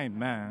a kind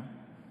man.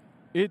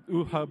 It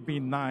would have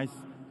been nice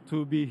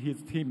to be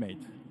his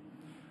teammate.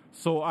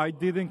 So I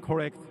didn't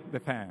correct the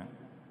fan.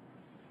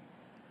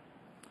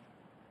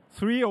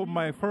 3 of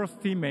my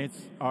first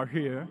teammates are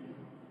here.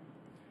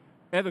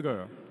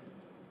 Edgar,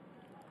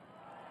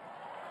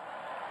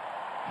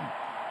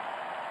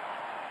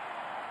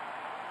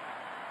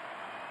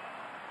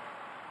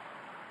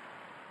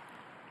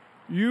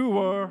 you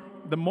were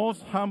the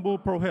most humble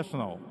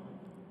professional,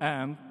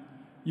 and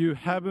you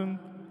haven't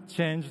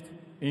changed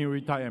in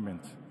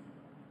retirement.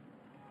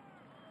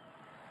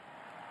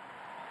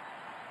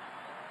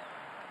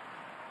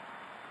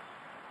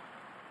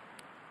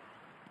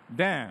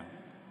 Dan,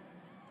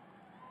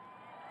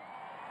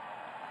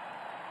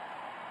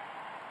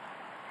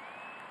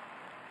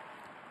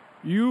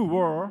 you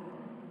were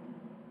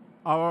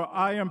our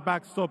iron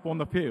backstop on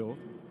the field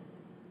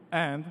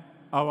and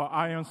our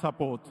iron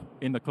support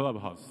in the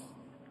clubhouse.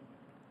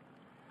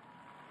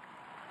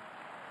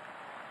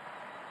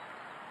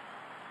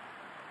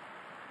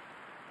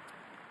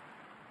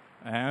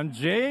 And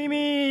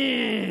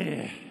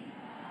Jamie!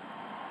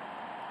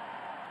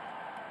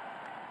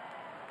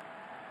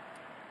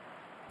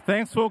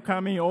 Thanks for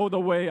coming all the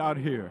way out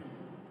here.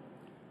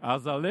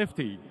 As a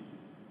lefty,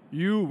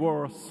 you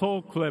were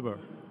so clever,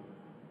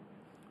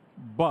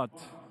 but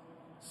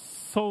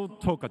so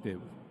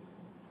talkative.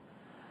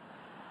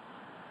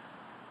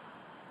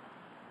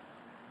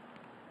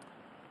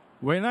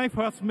 When I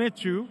first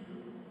met you,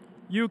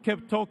 you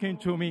kept talking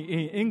to me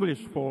in English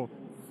for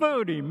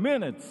 30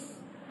 minutes.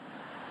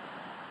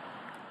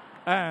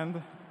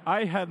 And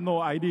I had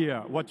no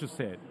idea what you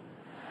said.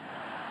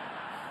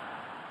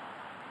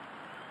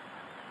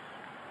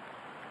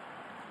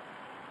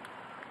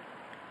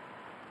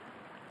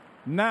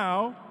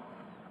 Now,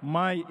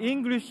 my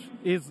English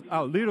is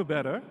a little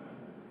better,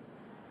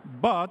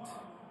 but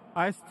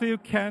I still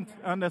can't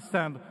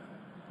understand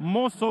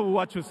most of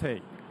what you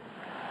say.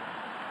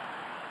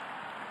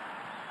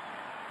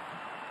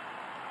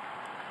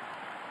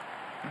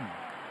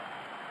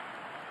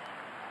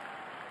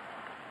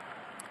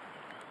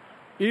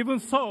 Even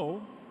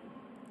so,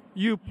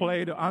 you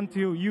played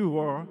until you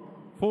were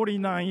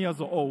 49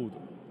 years old,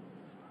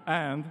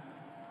 and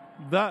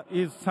that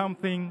is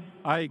something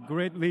I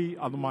greatly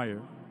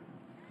admire.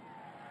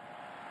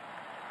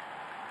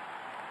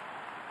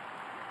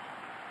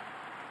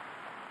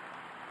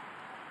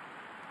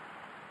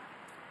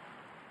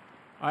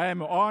 I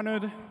am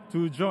honored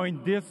to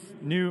join this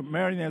new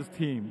Mariners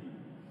team.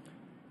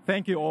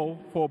 Thank you all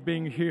for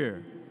being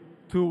here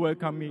to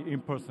welcome me in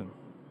person.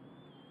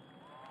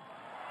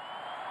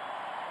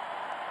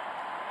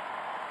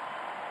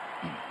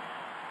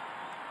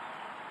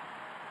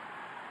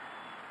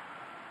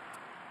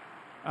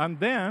 And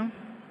then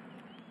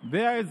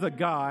there is a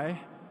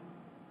guy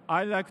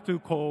I like to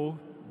call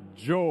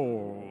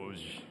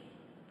George.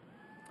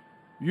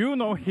 You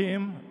know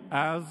him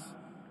as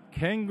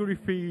Ken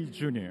Griffey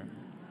Jr.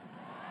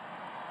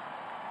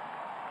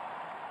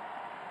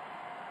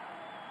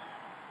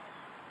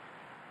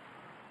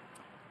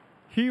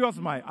 He was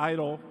my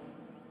idol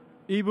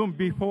even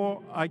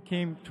before I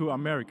came to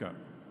America.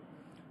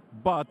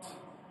 But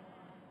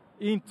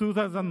in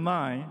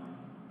 2009,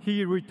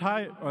 he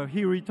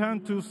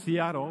returned to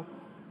Seattle,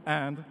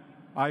 and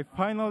I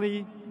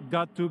finally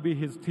got to be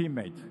his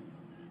teammate.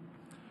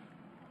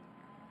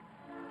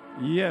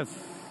 Yes.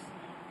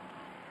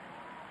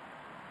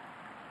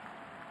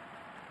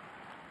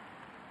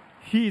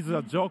 He's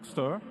a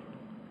jokester,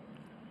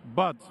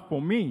 but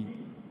for me,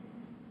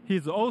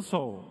 he's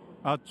also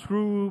a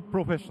true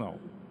professional.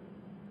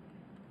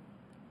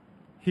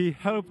 He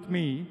helped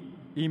me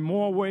in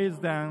more ways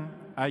than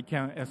I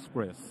can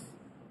express.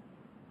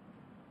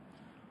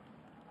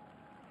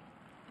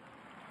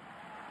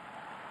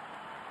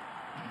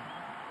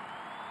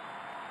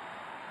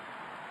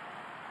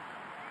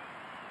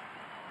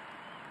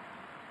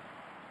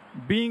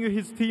 Being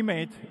his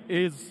teammate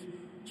is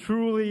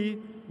truly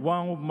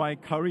one of my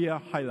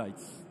career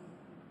highlights.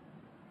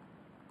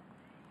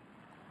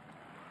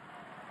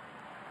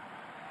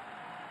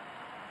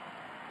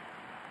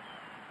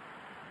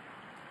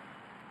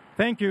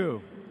 Thank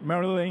you,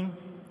 Marilyn,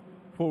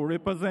 for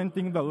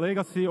representing the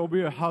legacy of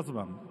your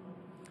husband,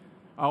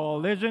 our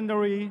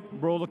legendary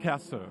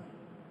broadcaster,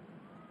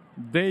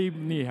 Dave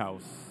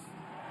Niehaus.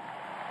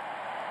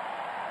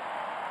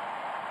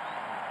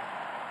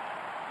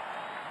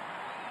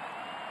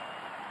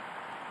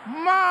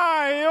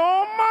 My,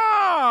 oh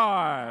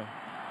my!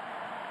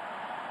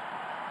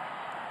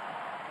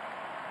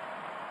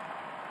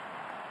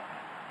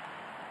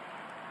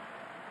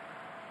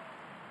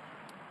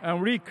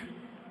 And Rick,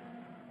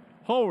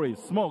 holy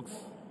smokes,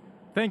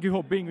 thank you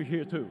for being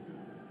here too.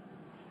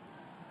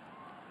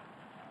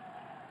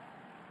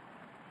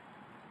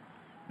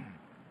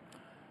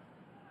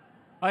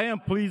 I am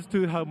pleased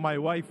to have my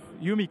wife,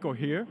 Yumiko,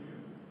 here.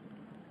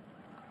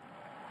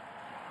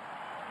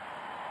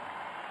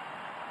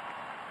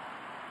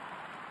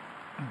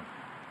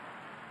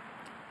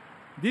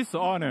 This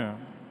honor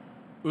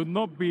would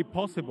not be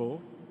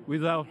possible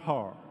without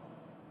her.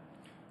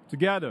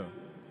 Together,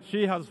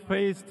 she has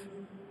faced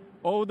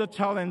all the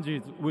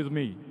challenges with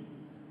me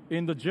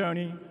in the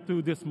journey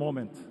to this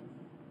moment.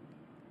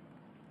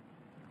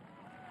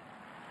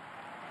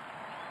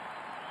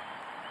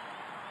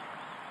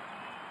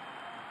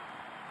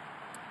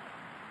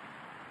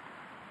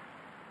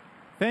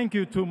 Thank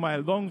you to my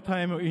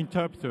longtime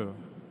interpreter,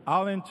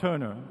 Alan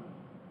Turner.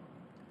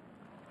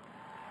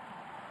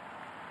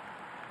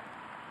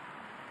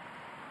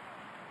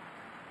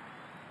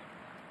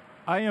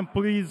 I am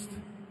pleased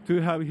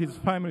to have his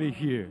family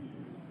here.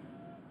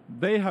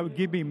 They have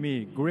given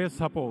me great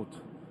support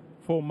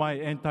for my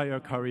entire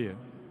career.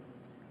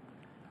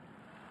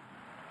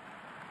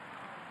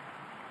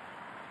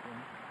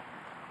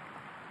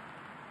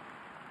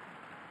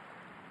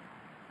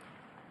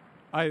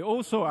 I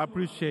also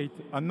appreciate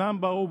a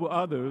number of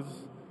others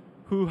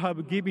who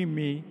have given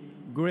me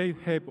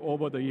great help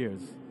over the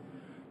years.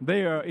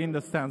 They are in the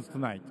stands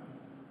tonight.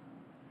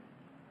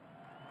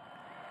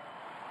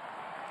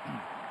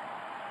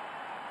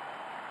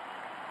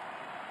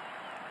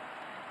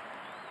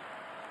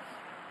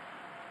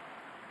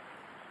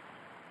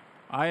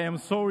 I am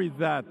sorry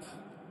that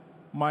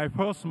my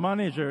first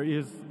manager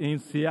is in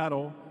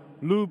Seattle,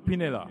 Lou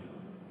Pineda.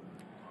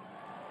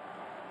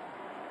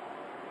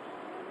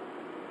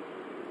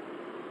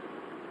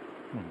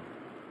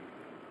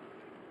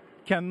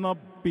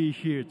 Cannot be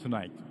here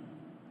tonight.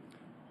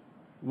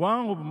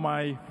 One of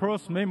my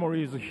first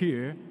memories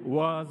here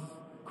was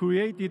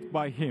created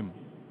by him.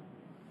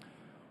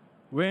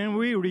 When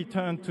we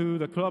returned to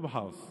the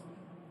clubhouse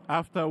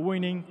after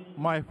winning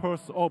my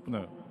first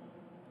opener,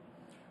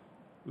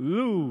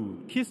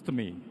 Lou kissed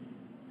me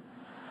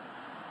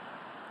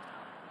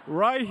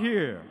right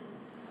here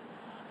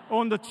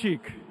on the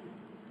cheek.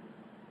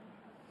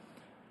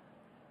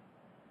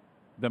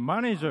 The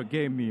manager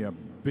gave me a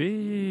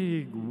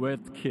big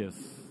wet kiss.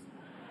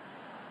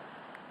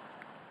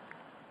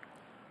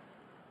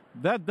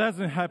 That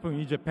doesn't happen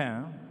in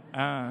Japan,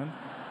 and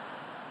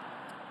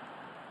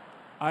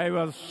I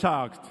was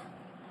shocked.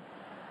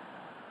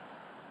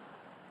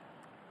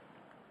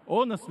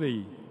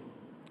 Honestly,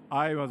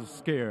 I was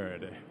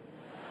scared.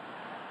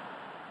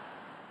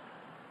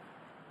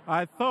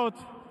 I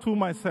thought to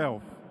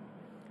myself,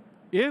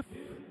 if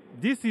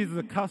this is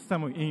the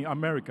custom in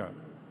America,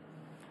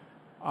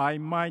 I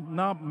might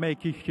not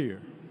make it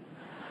here.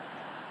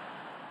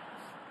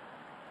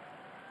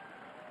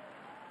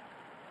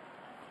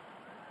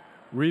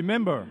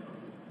 Remember,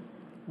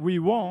 we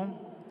won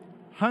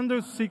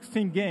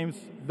 116 games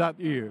that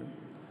year.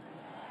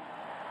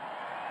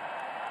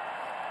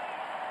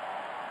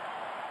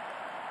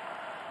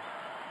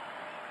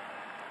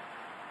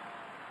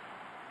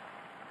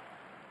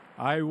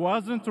 I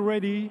wasn't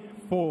ready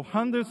for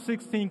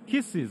 116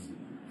 kisses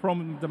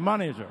from the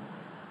manager.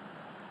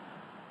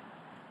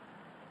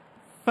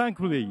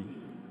 Thankfully,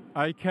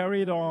 I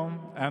carried on,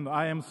 and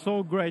I am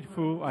so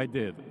grateful I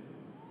did.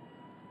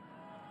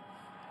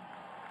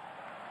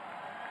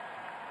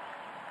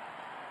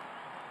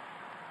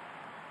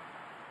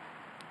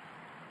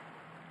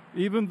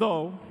 Even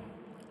though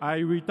I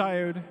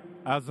retired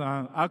as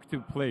an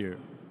active player,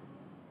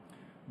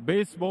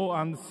 baseball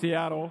and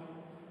Seattle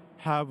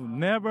have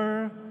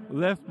never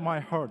left my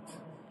heart.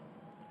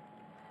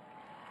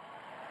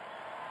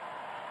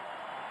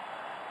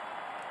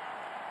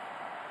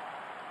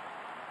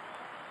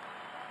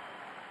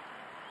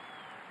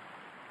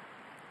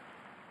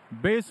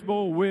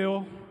 Baseball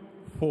will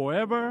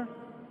forever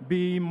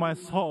be my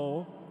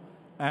soul,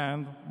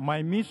 and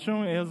my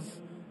mission is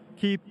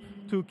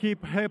to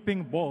keep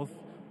helping both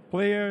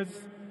players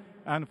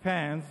and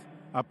fans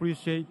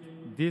appreciate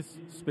this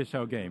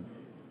special game.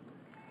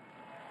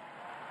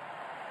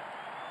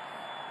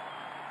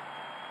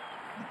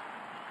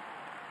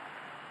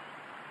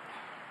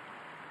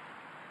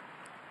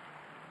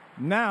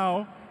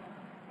 Now,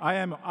 I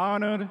am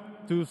honored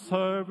to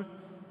serve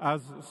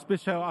as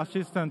special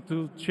assistant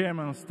to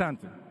Chairman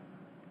Stanton,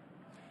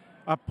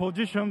 a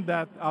position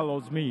that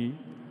allows me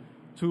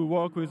to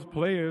work with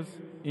players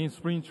in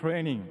spring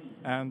training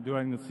and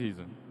during the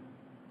season.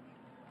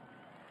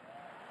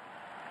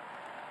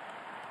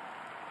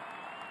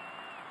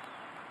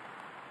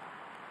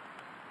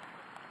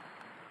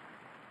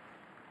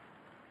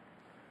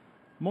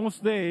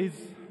 Most days,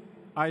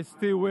 I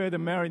still wear the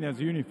Mariners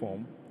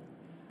uniform,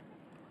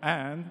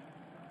 and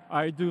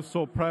I do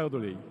so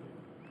proudly.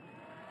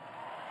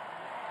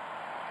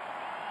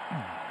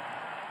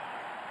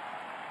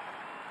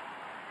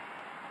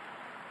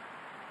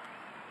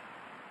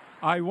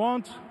 I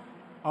want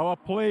our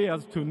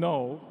players to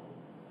know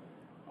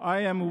I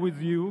am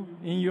with you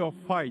in your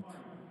fight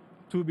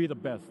to be the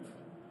best.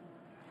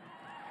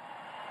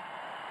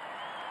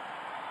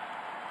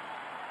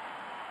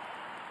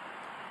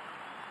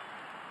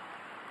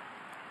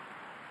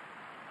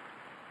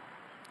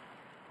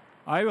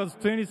 I was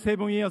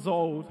 27 years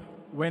old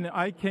when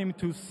I came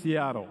to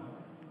Seattle.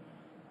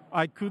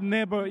 I could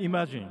never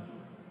imagine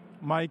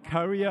my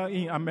career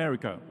in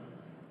America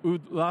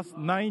would last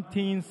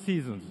 19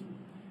 seasons,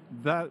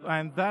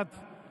 and that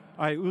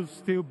I would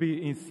still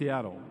be in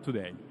Seattle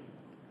today.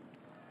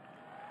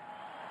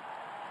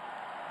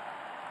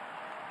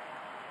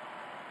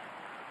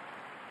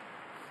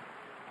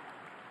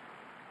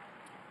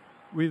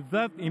 With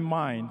that in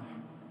mind,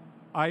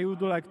 I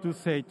would like to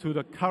say to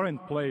the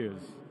current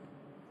players,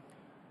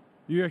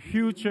 your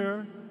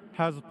future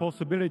has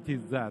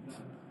possibilities that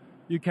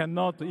you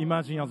cannot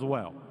imagine as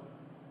well.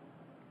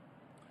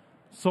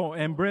 So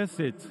embrace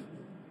it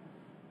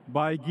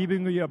by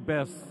giving your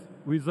best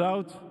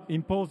without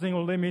imposing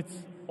limits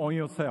on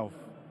yourself.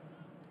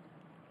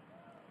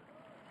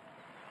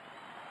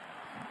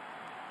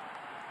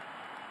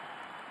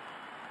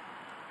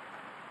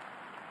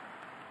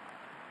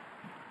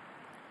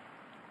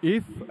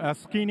 If a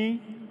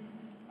skinny,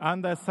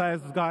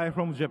 undersized guy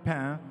from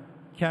Japan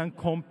can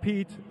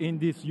compete in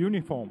this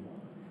uniform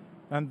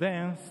and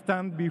then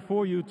stand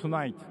before you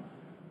tonight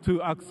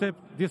to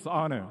accept this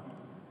honor,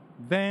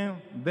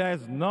 then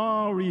there's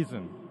no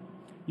reason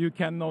you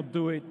cannot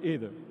do it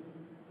either.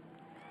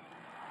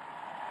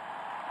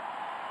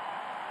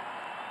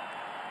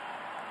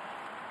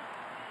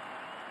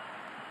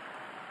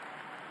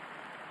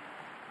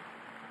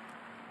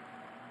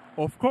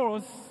 Of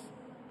course,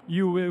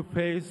 you will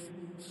face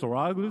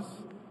struggles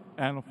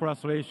and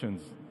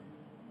frustrations.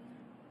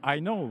 I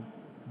know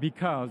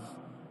because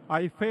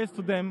I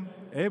faced them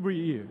every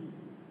year.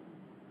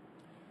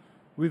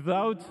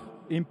 Without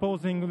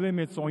imposing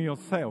limits on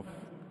yourself,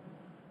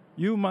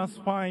 you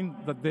must find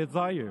the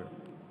desire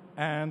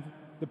and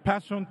the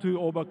passion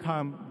to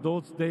overcome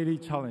those daily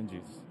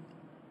challenges.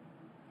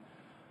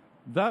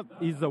 That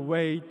is the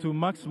way to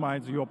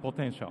maximize your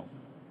potential.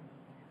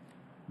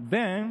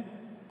 Then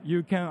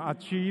you can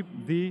achieve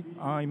the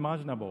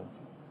unimaginable.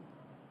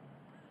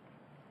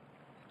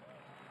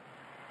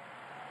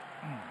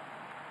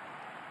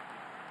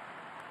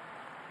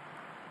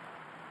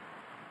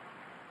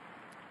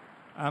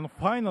 And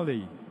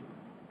finally,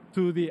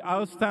 to the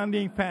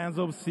outstanding fans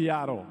of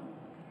Seattle,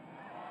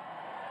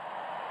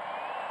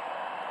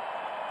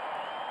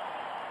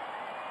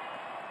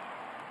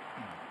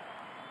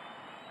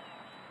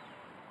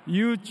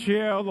 you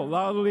cheered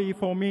loudly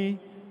for me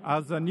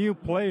as a new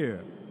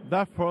player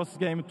that first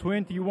game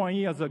 21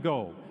 years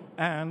ago,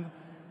 and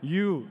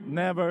you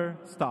never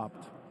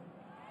stopped.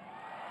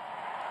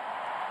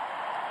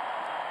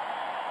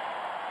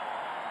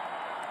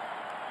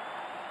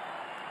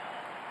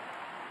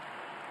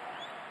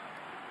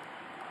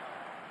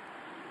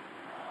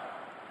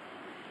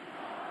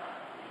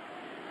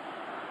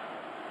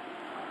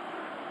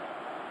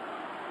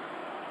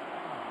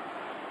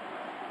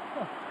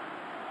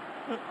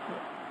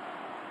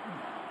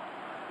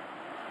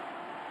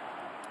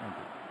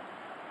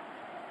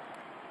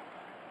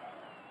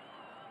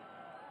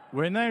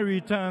 When I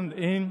returned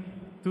in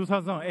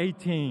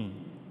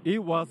 2018,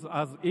 it was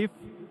as if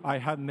I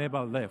had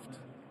never left.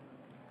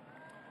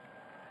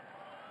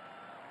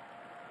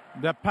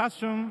 The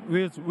passion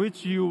with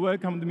which you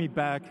welcomed me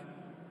back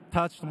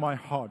touched my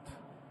heart.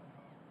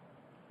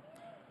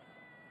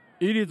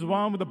 It is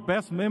one of the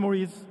best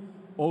memories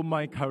of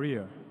my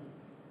career,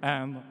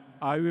 and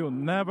I will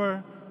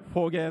never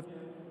forget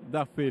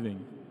that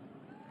feeling.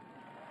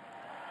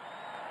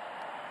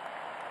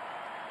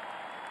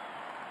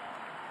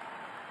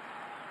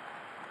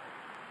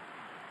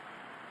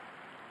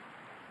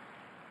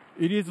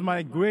 It is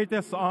my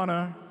greatest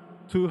honor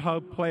to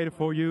have played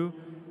for you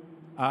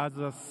as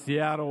a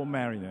Seattle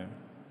Mariner.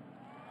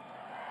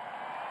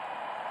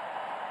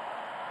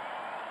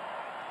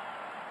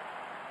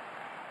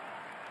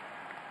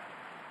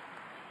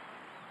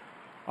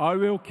 I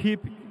will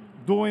keep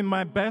doing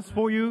my best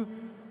for you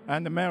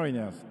and the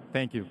Mariners.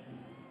 Thank you.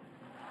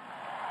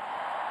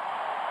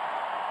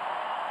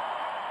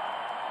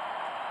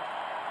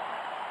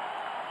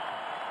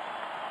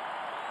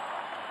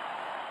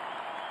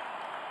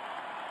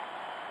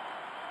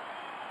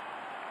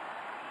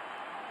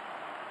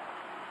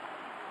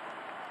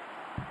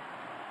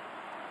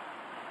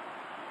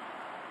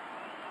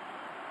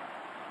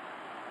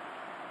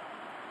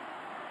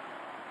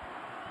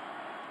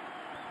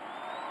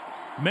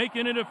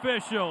 Making it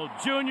official,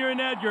 Junior and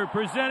Edgar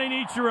presenting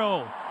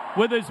Ichiro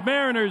with his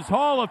Mariners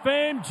Hall of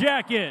Fame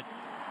jacket.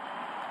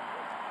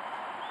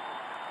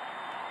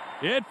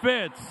 It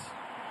fits.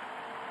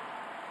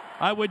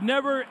 I would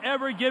never,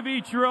 ever give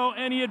Ichiro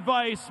any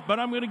advice, but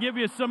I'm going to give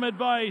you some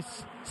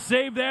advice.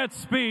 Save that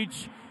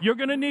speech. You're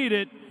going to need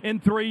it in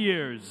 3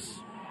 years.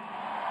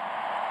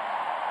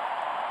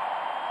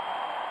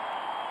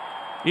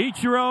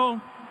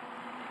 Ichiro,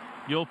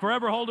 you'll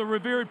forever hold a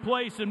revered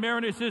place in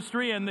Mariners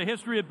history and the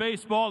history of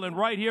baseball, and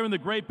right here in the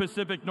great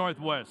Pacific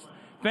Northwest.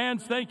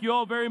 Fans, thank you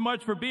all very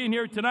much for being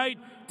here tonight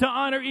to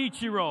honor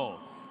Ichiro.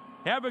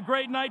 Have a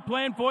great night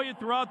planned for you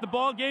throughout the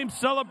ball game.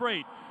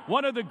 Celebrate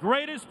one of the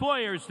greatest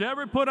players to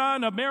ever put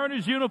on a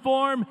Mariners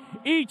uniform,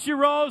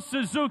 Ichiro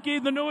Suzuki,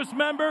 the newest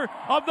member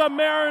of the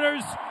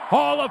Mariners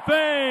Hall of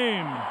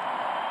Fame.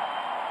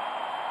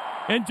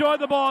 Enjoy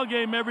the ball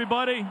game,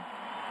 everybody.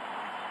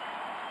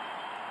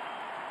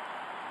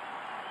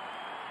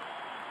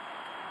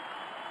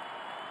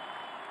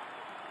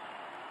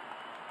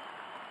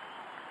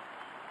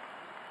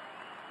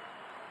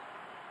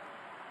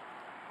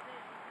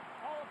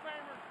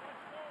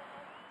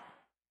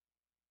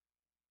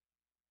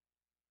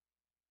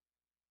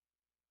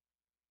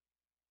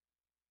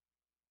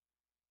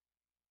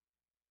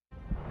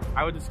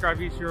 I would describe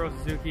Ichiro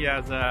Suzuki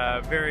as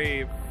a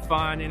very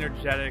fun,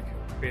 energetic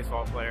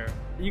baseball player.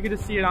 You get to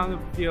see it on the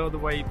field, the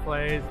way he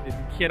plays. He's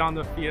a kid on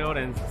the field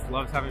and just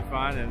loves having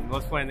fun and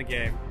loves playing the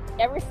game.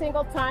 Every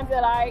single time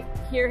that I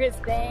hear his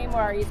name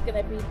or he's going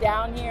to be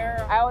down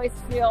here, I always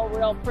feel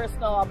real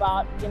personal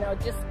about,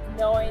 just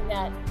knowing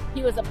that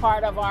he was a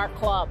part of our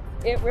club.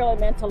 It really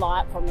meant a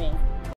lot for me.